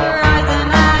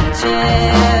rising and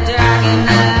cheer, dragging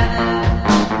their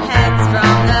heads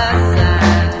from the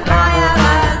sand, fly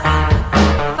as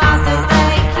fast as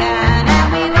they can, and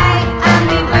we wait, and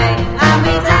we wait, and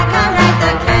we decorate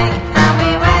the cake, and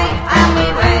we wait,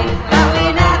 but we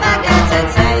never get a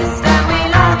taste, and we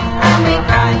laugh, and we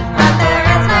cry, but there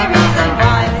is no reason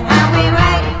why, and we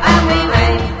wait, and we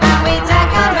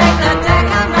decorate the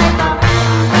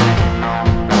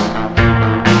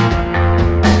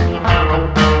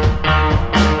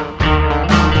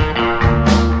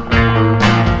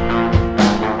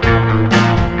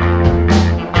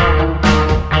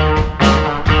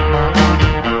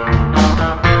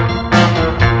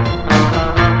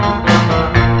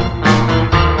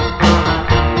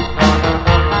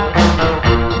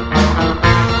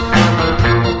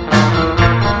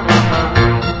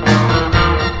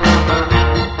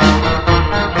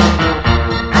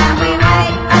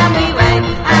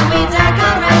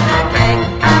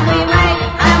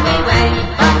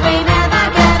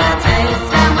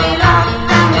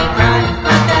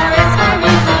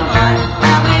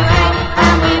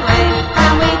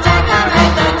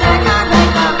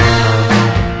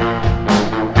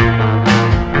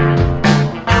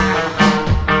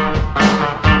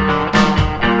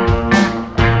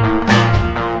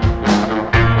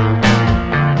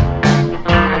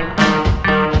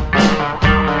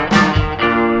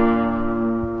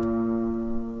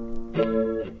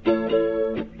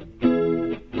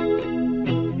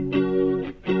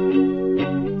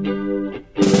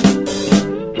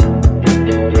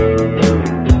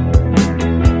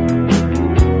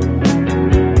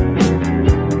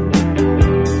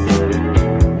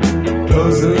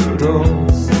Closing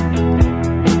doors,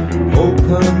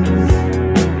 opens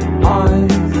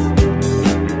eyes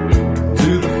to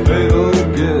the fatal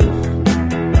gift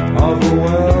of a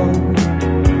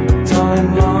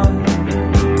well-timed lie.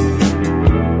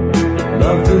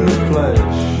 Loved in the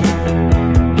flesh,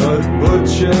 but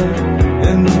butchered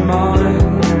in the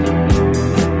mind.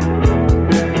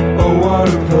 Oh, what a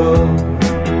pearl,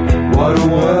 what a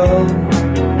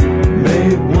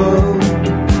well-made world.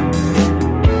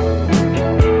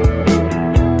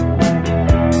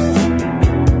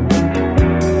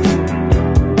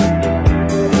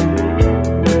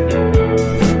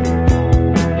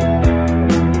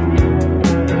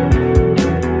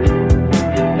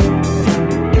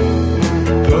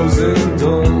 Closing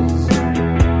doors,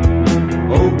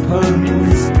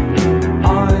 opens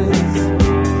eyes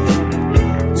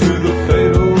to the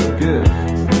fatal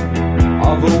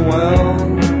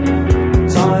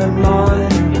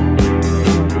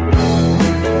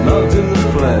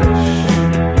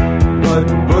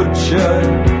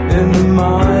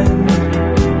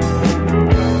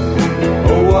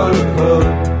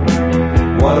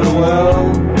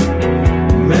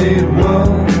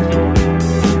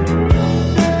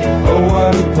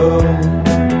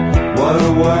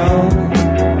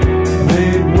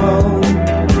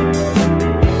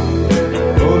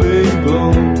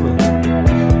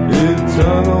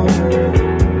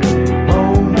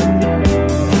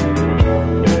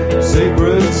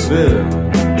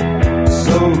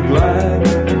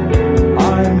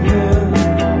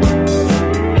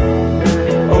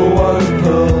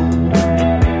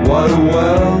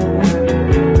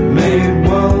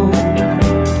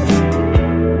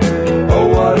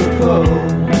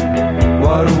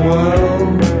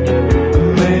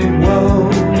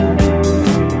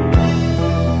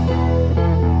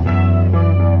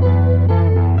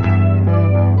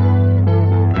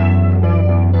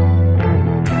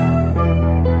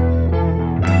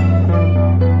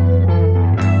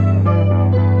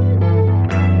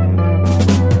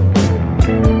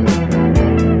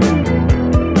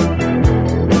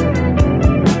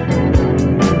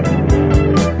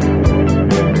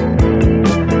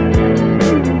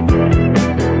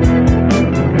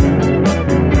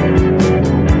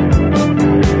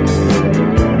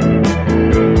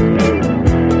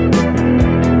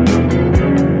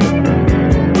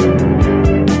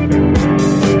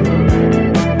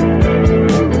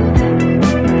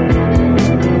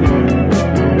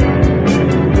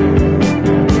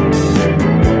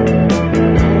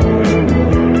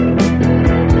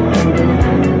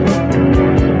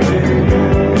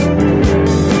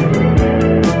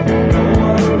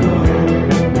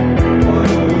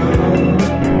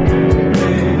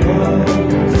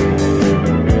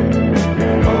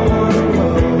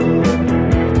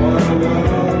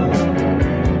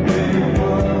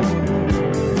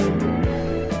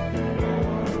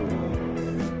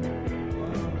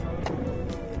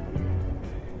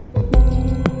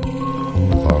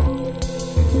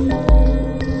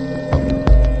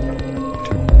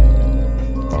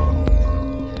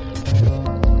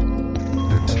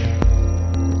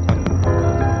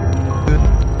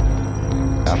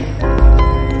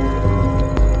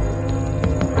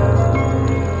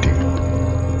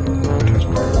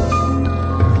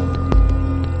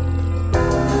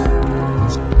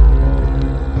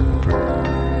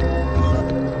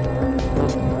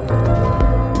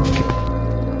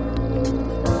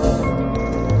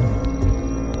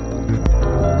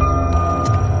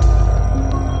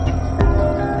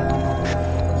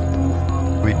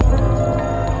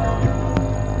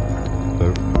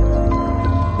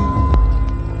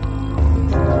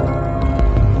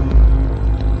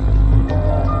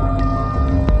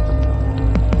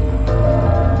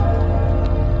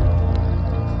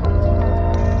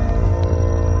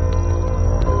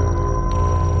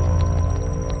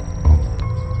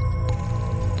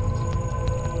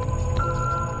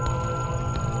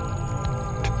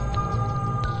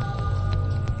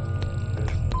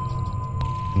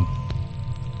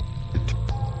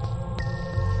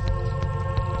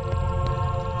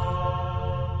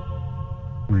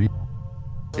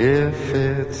If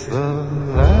it's the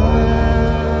last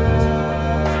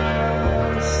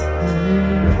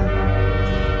thing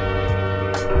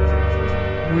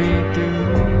we do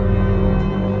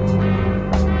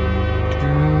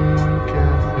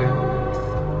together,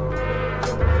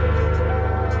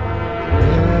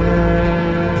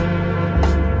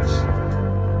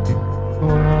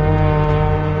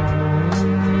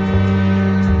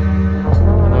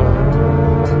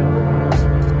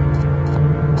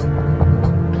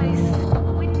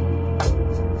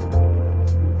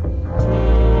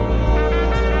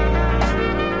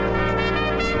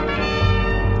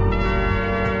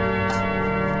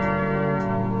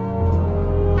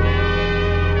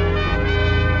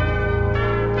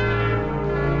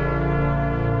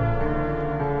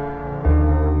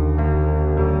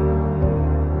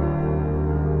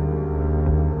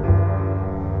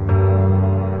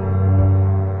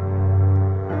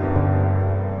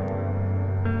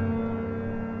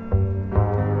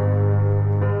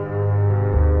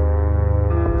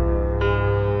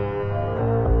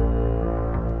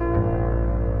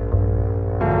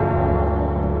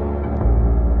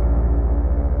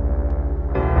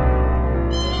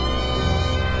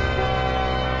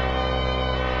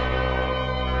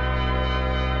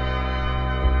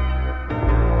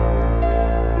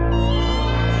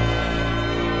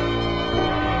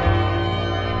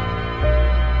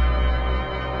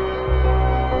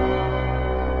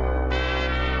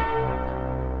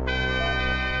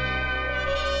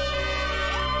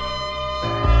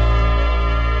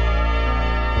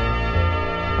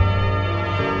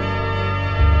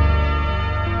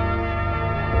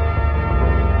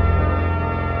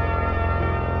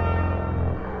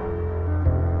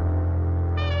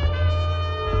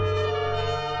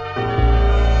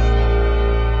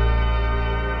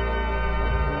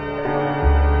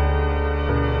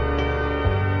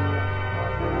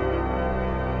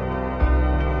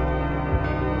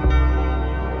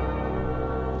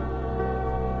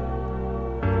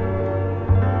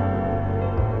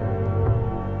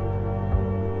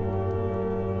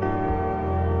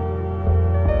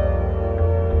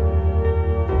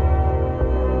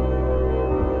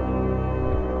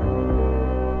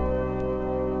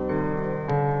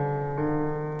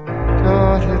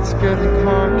 it's getting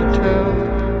hard to tell,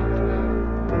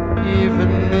 even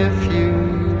if you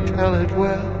tell it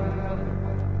well,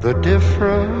 the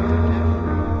difference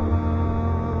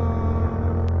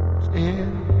in.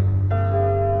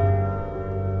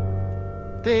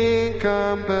 Think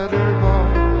I'm better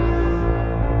off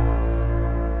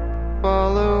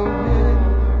following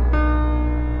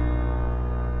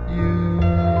you,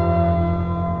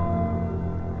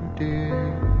 dear.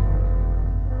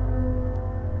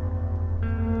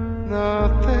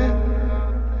 Nothing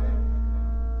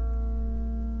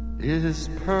is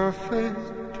perfect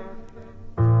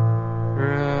around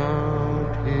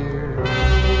here.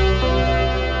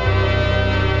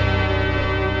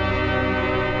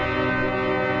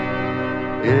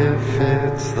 If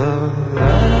it's the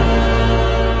last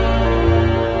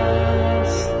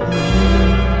thing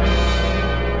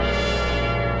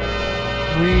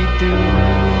we do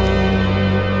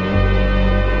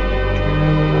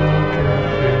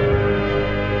together,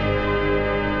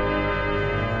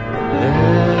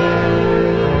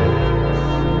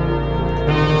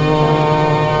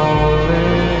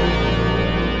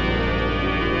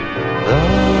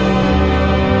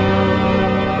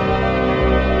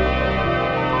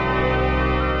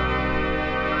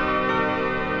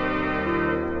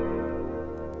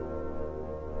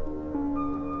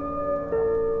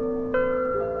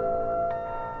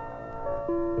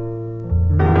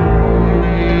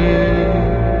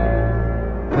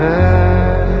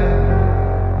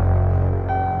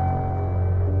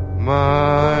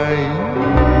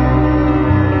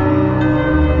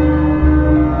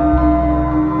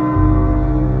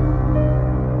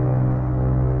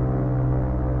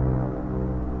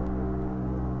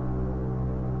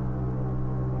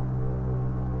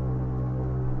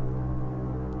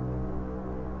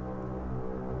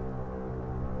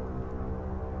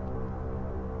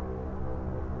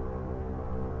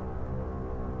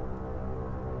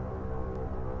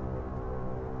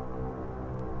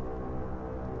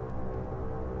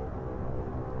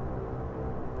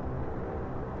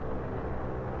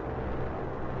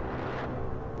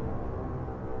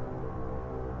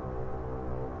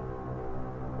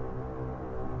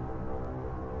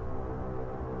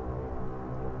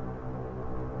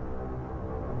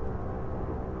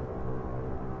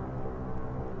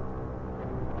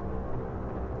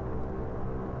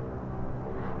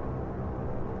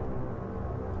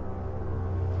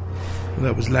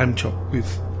 That was Lamb Chop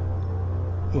with,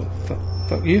 well,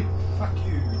 fuck you. Fuck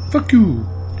you. Fuck you.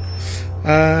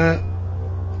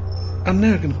 I'm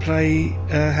now going to play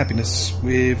Happiness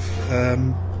with...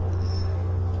 I've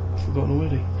forgotten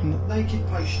already. Naked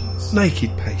Patience.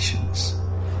 Naked Patience.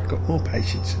 Got more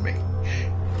patience than me.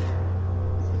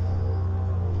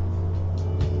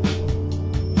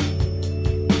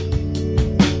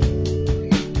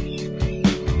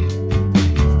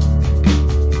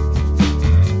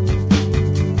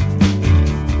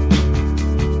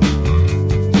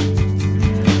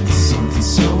 Something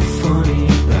so funny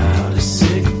about a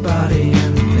sick body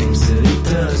and the things that it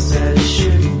does that it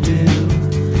shouldn't do.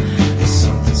 There's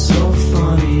something so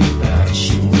funny about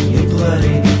you when you're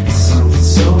bloody. There's something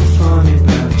so funny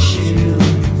about you.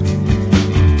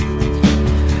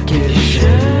 Get a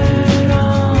shirt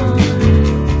on,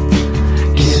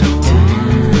 get a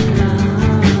tan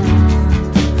on,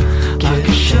 get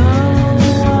a show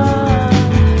on,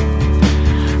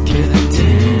 get a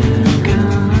damn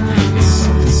gun. There's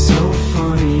something so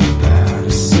funny about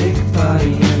a sick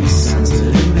body and the sounds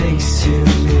that it makes to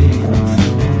me.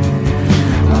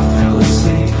 I fell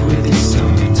asleep with your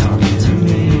stomach talking to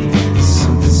me. There's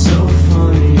something so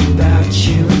funny about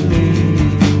you and me.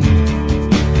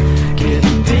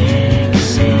 Getting big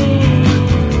scene,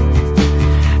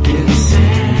 getting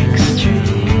sex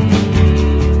dream,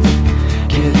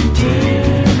 getting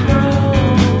deep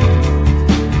road,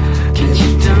 get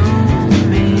you done with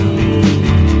me.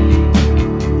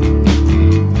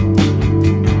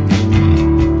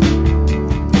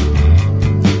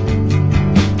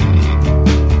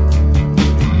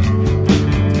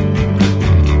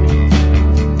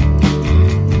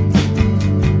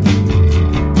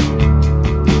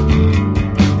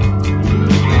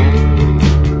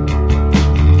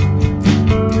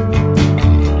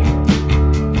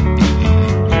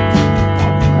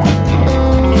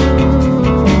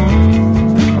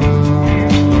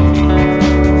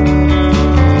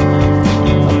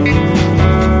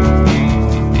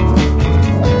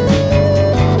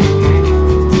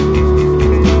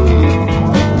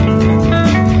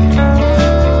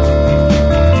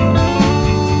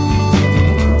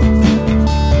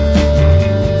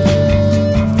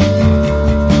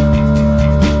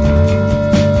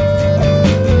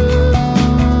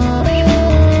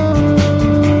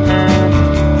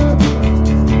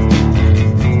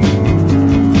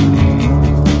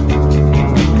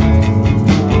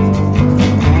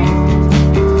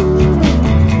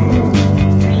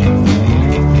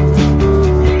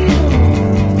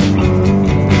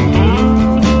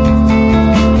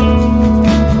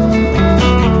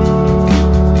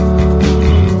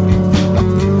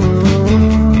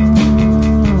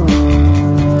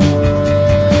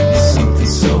 Something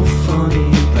so funny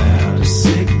about a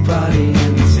sick body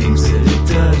and the things that it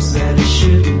does that it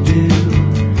shouldn't do.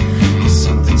 There's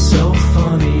something so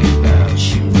funny about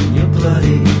you when you're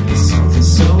bloody. There's something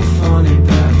so funny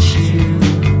about you.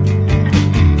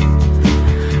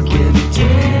 Get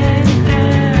dead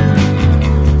down,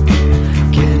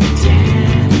 get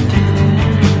dead down,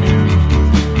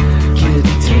 get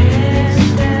dead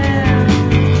down,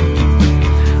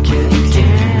 get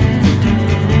dead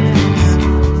down.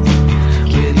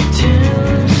 Get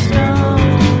tombstone,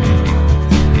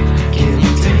 get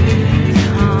big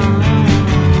home,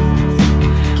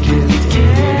 get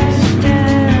dead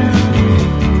down,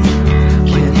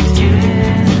 get dead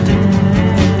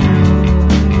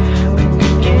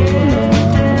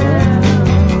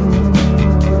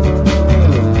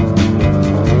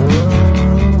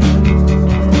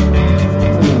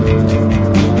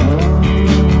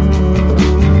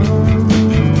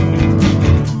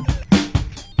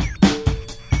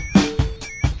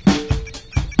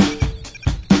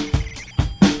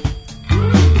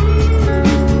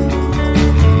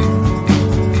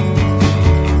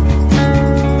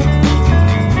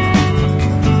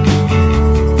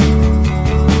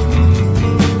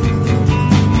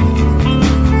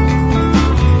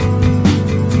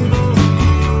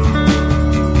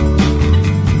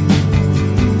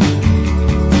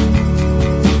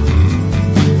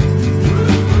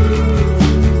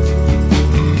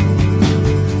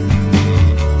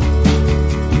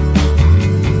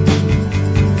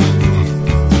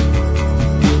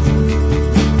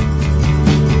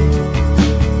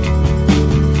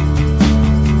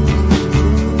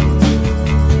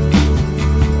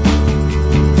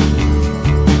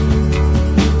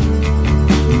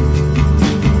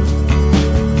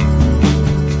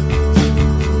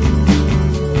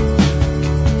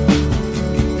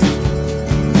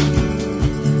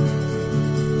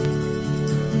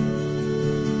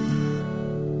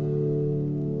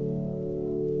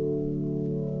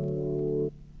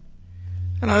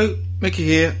Hello, Mickey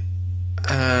here.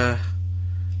 I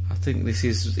think this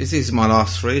is my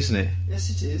last three, isn't it? Yes,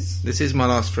 it is. This is my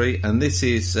last three, and this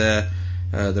is the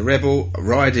Rebel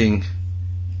Riding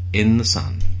in the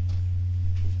Sun.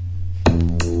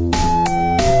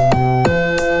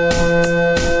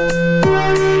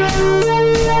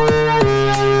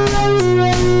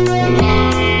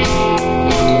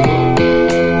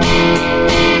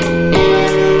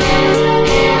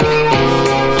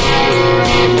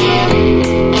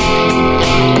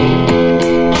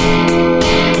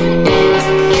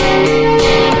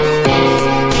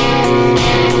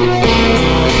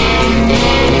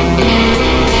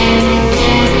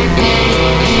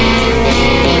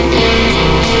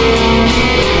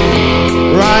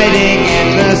 Riding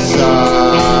in the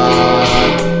sun,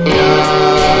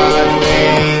 nothing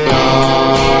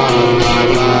on my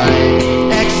mind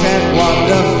except what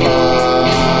the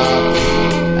fuck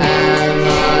am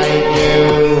I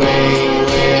doing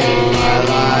with my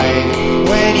life?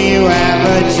 When you have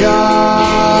a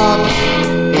job,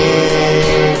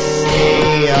 it's the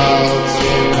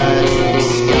ultimate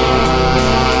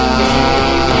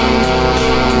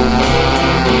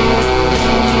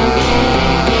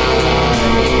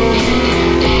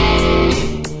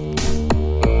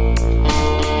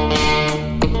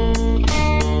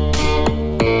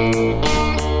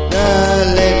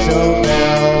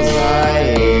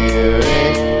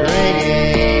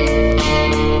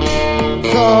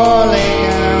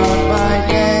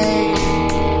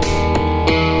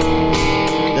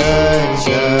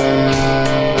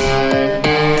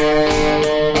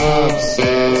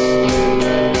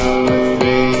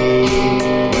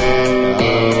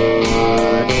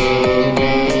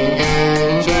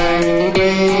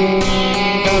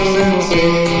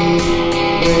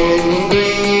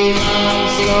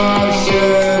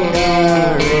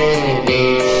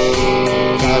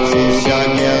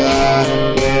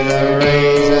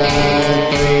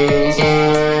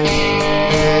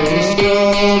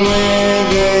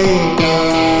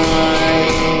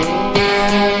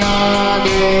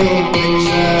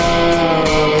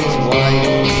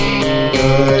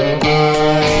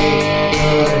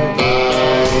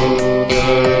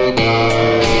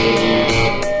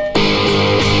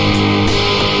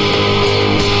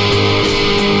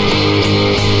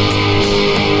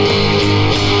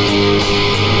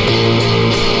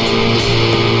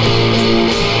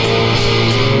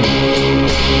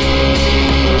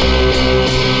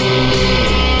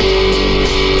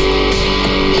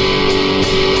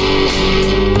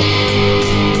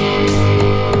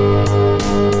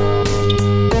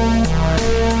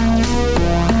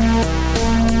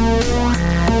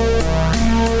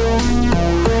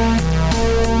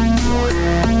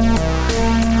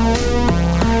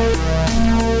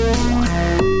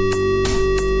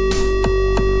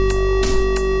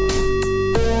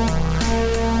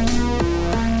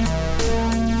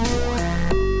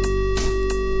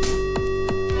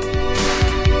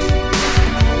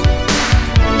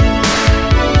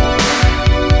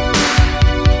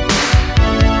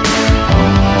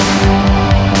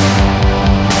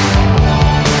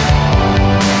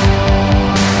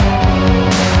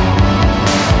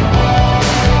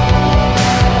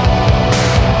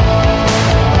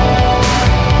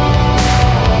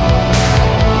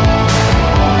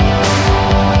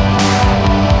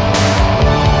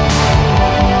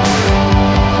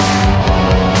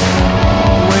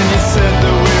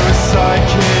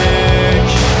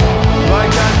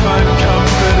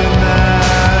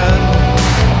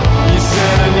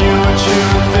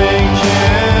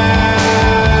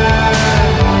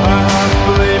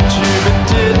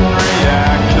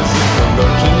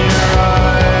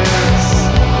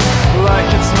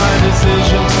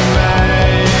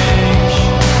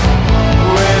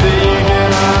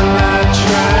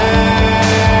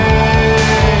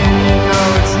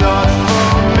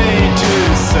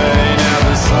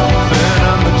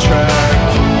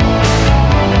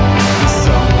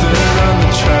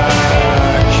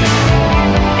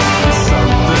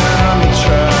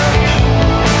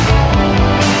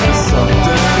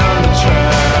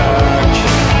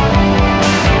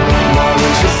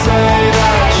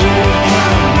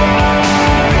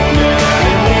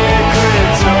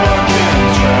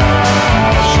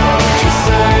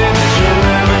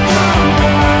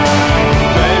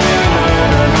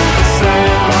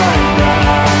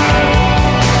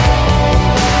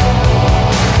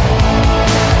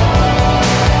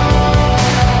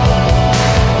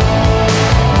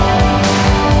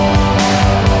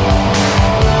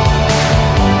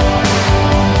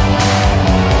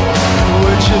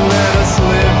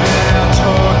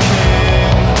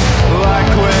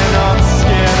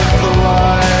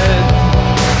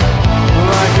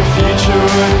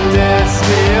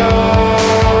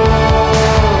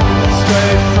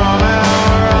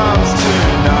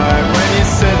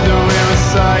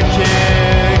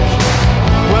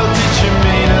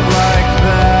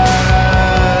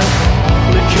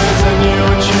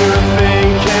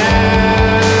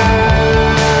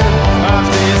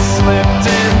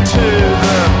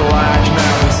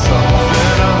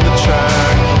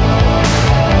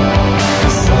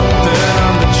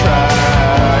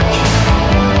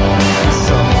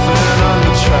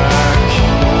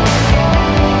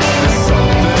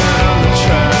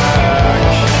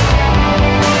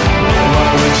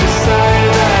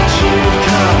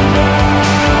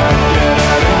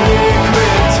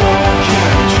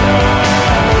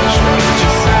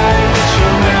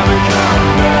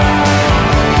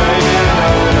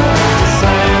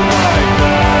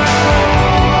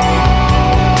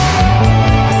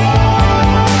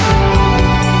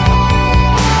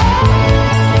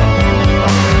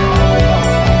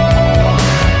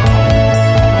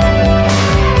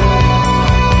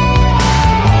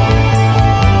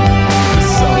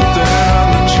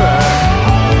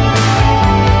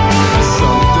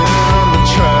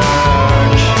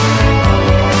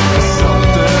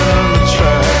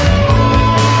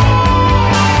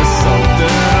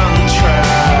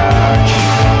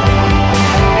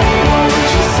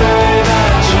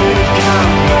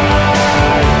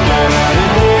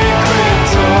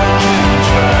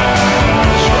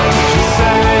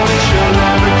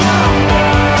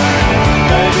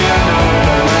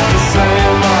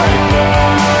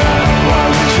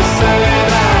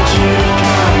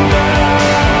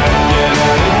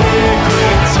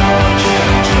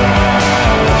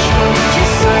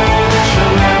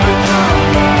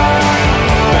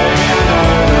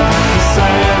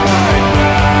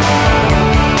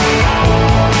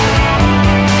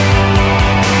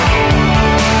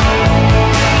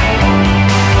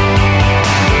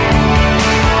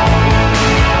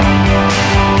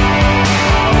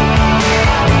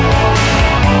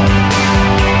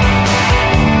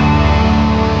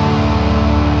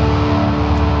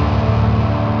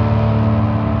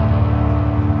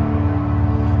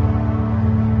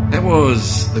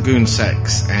was the Goon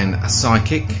Sax and a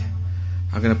Psychic.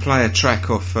 I'm going to play a track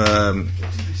off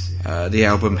the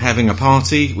album Having a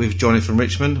Party with Johnny from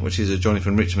Richmond, which is a Johnny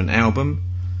from Richmond album.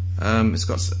 It's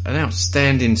got an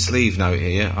outstanding sleeve note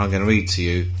here I'm going to read to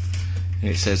you.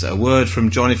 And it says, "A word from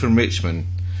Johnny from Richmond."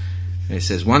 And it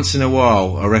says, "Once in a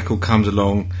while a record comes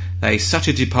along that is such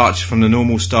a departure from the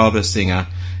normal style of a singer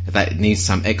that it needs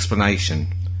some explanation.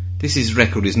 This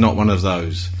record is not one of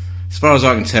those. As far as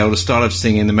I can tell, the style of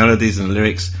singing, the melodies and the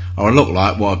lyrics are a lot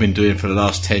like what I've been doing for the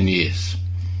last 10 years.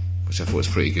 Which I thought was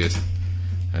pretty good.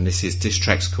 And this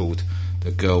track's called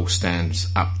The Girl Stands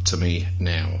Up to Me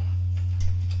Now.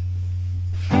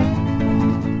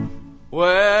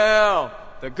 Well,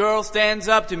 the girl stands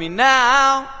up to me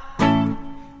now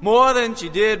more than she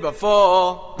did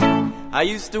before. I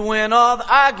used to win all the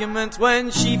arguments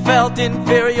when she felt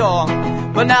inferior,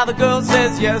 but now the girl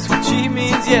says yes when she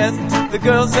means yes. The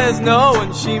girl says no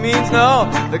when she means no.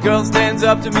 The girl stands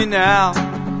up to me now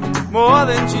more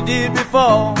than she did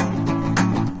before.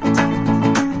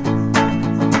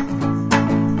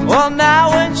 Well,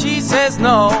 now when she says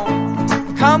no,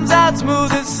 comes out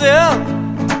smooth as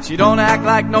silk. She don't act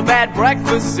like no bad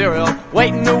breakfast cereal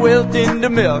waiting to wilt into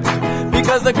milk.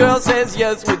 Because the girl says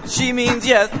yes when she means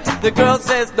yes. The girl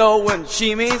says no when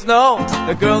she means no.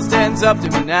 The girl stands up to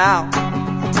me now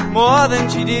more than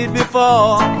she did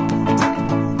before.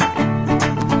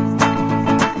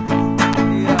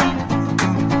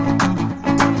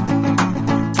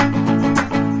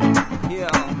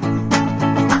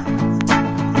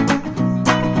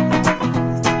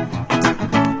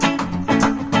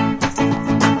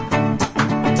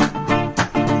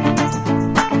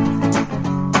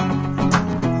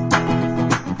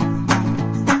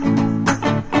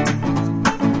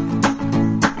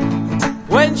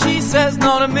 When she says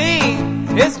no to me,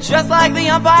 it's just like the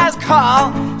umpire's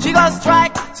call. She goes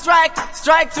strike, strike,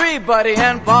 strike three, buddy,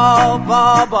 and ball,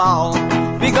 ball, ball.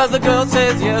 Because the girl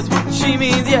says yes when she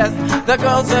means yes. The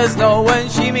girl says no when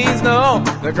she means no.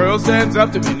 The girl stands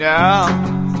up to me now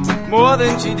more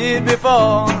than she did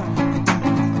before.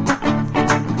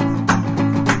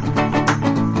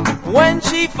 When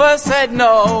she first said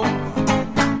no,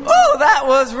 ooh, that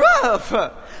was rough.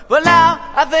 But now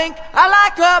I think I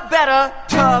like her better.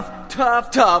 Tough,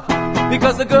 tough, tough.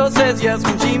 Because the girl says yes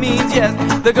when she means yes.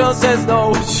 The girl says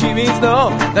no when she means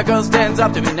no. The girl stands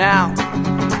up to me now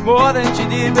more than she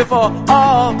did before.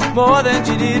 Oh, more than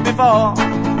she did before.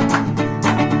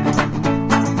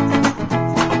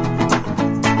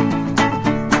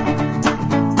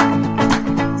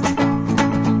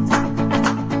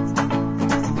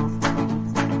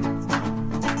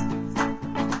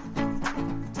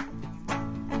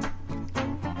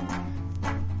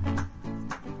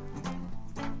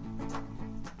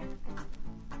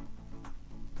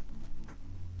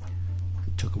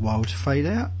 While to fade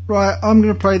out. Right, I'm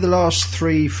going to play the last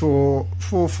 3 for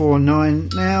 449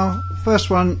 now. First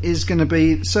one is going to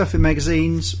be Surfing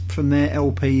Magazines from their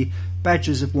LP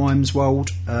Badgers of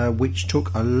Wymeswold, which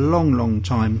took a long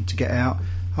time to get out.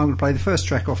 I'm going to play the first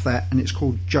track off that, and it's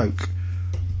called Joke.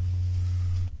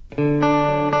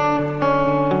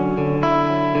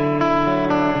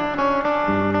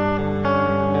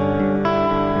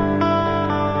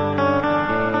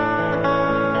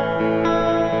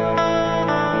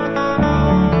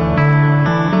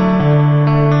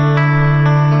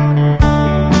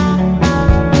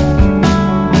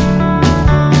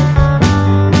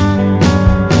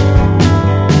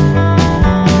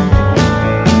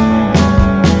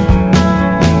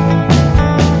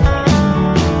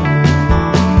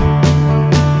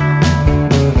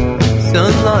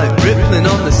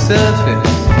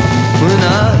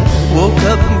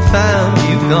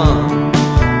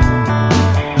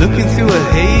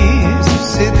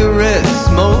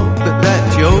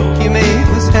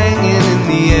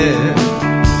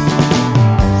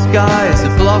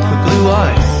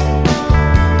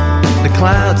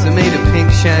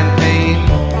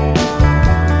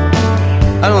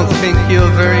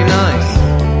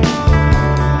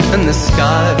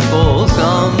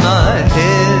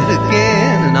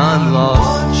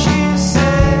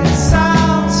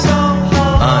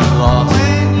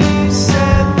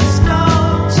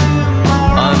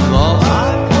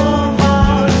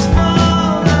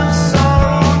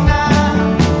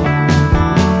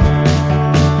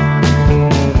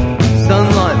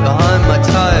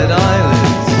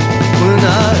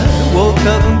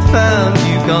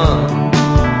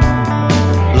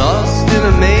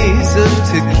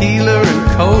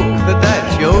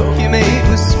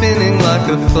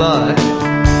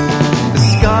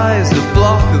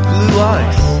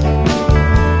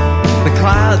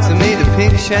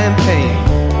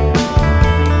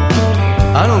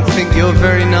 I don't think you're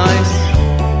very nice.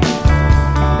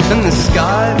 And the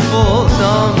sky falls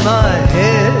on my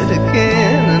head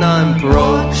again, and I'm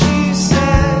broke. What you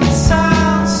said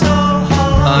sounds so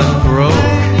hollow. I'm broke.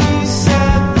 When you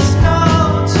said there's no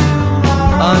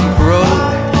tomorrow. I'm broke.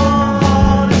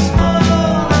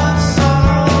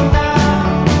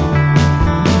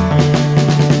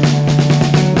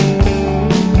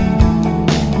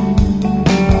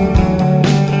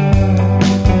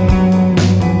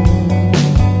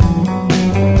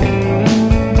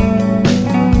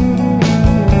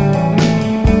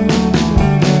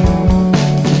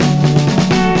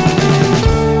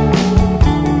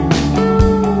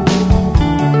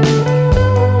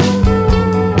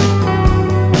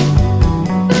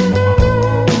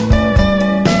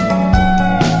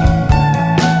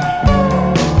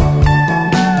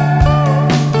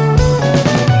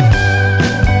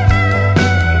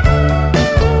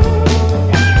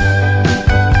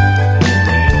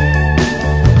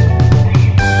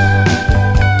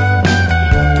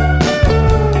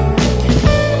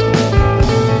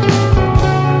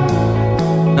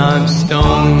 I'm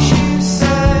stoned.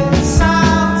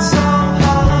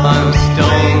 I'm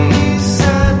stoned.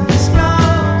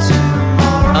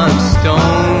 I'm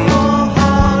stoned.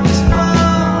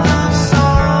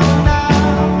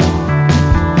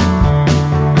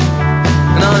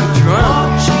 And I'm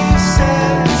drunk.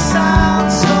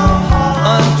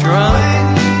 I'm drunk.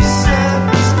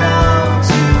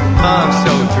 I'm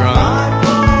so drunk.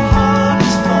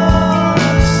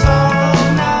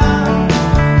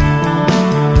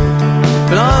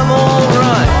 But I'm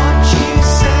alright.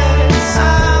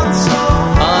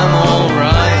 I'm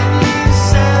alright.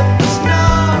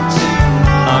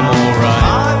 I'm alright.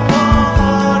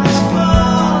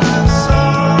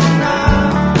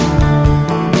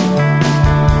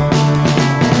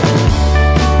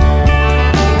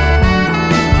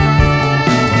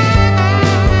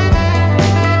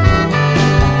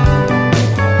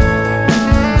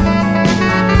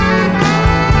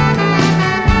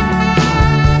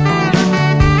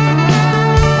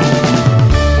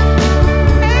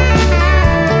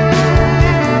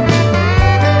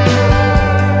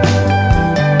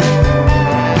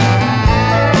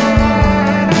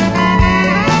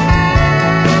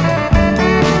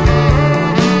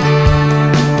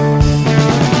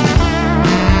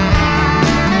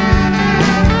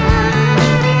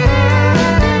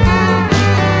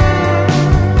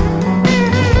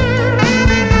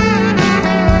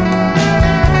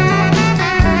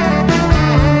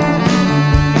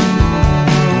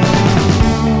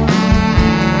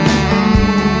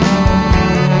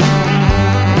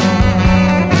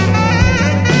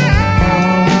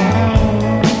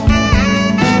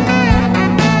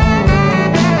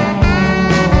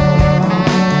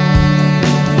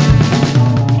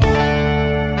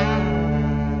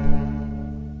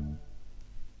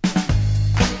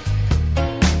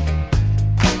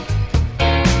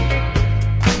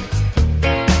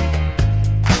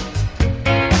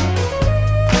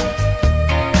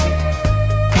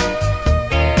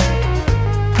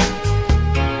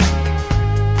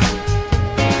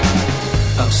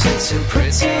 Sitting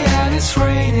pretty and it's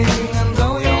raining, and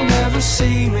though you'll never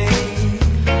see me,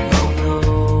 oh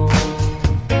no,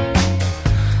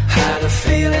 had a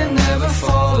feeling never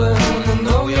fallen, and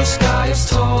though your sky is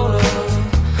taller,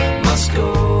 must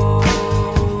go.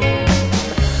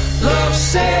 Love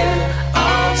said,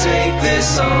 I'll take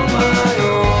this on my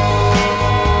own.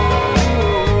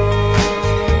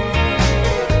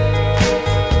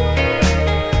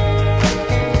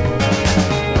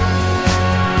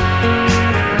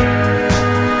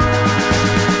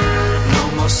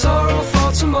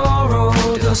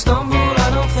 I stumble, I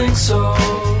don't think so.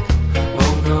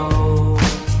 Oh no.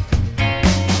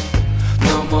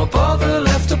 No more bother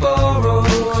left to borrow,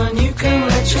 and you can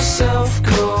let yourself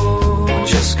go.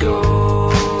 Just go.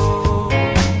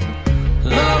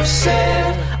 Love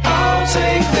said, I'll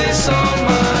take this on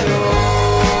my own.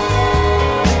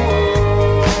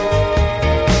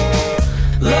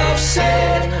 Love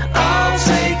said, I'll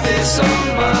take this on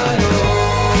my own.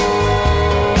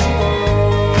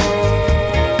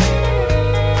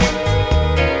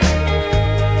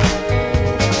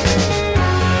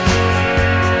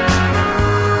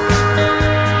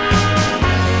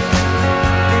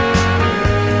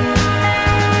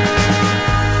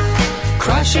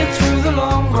 Crashing through the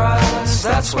long grass,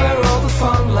 that's where all the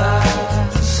fun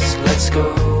lasts. Let's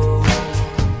go.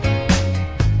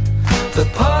 The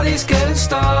party's getting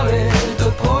started,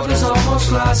 the porter's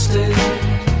almost lasted.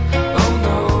 Oh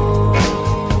no.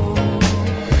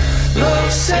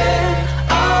 Love said,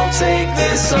 I'll take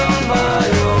this on my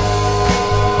own.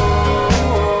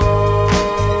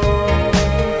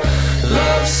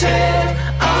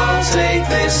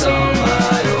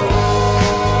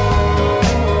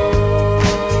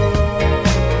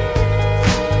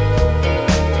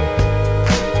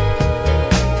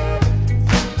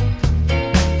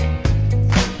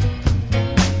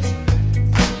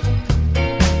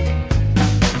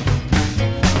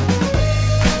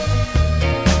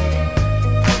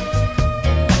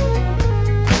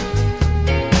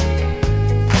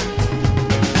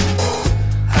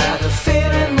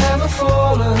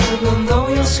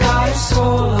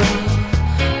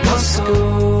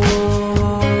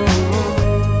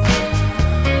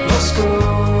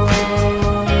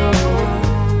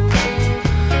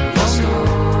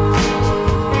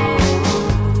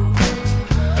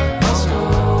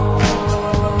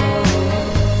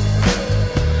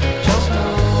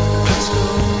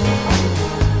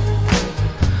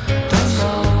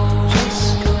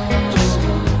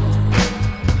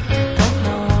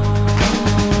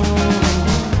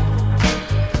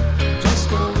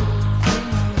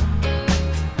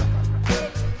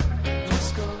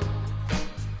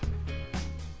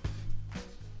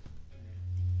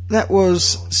 That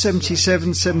was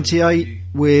 77, 78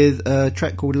 with a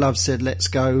track called Love Said Let's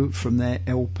Go from their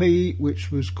LP, which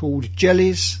was called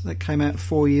Jellies. That came out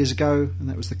 4 years ago, and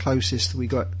that was the closest we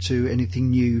got to anything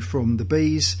new from the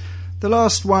Bees. The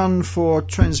last one for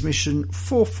transmission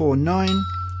 449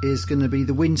 is going to be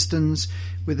the Winstons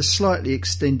with a slightly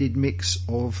extended mix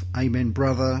of Amen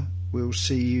Brother. We'll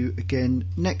see you again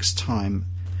next time.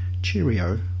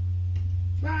 Cheerio.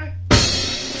 Bye.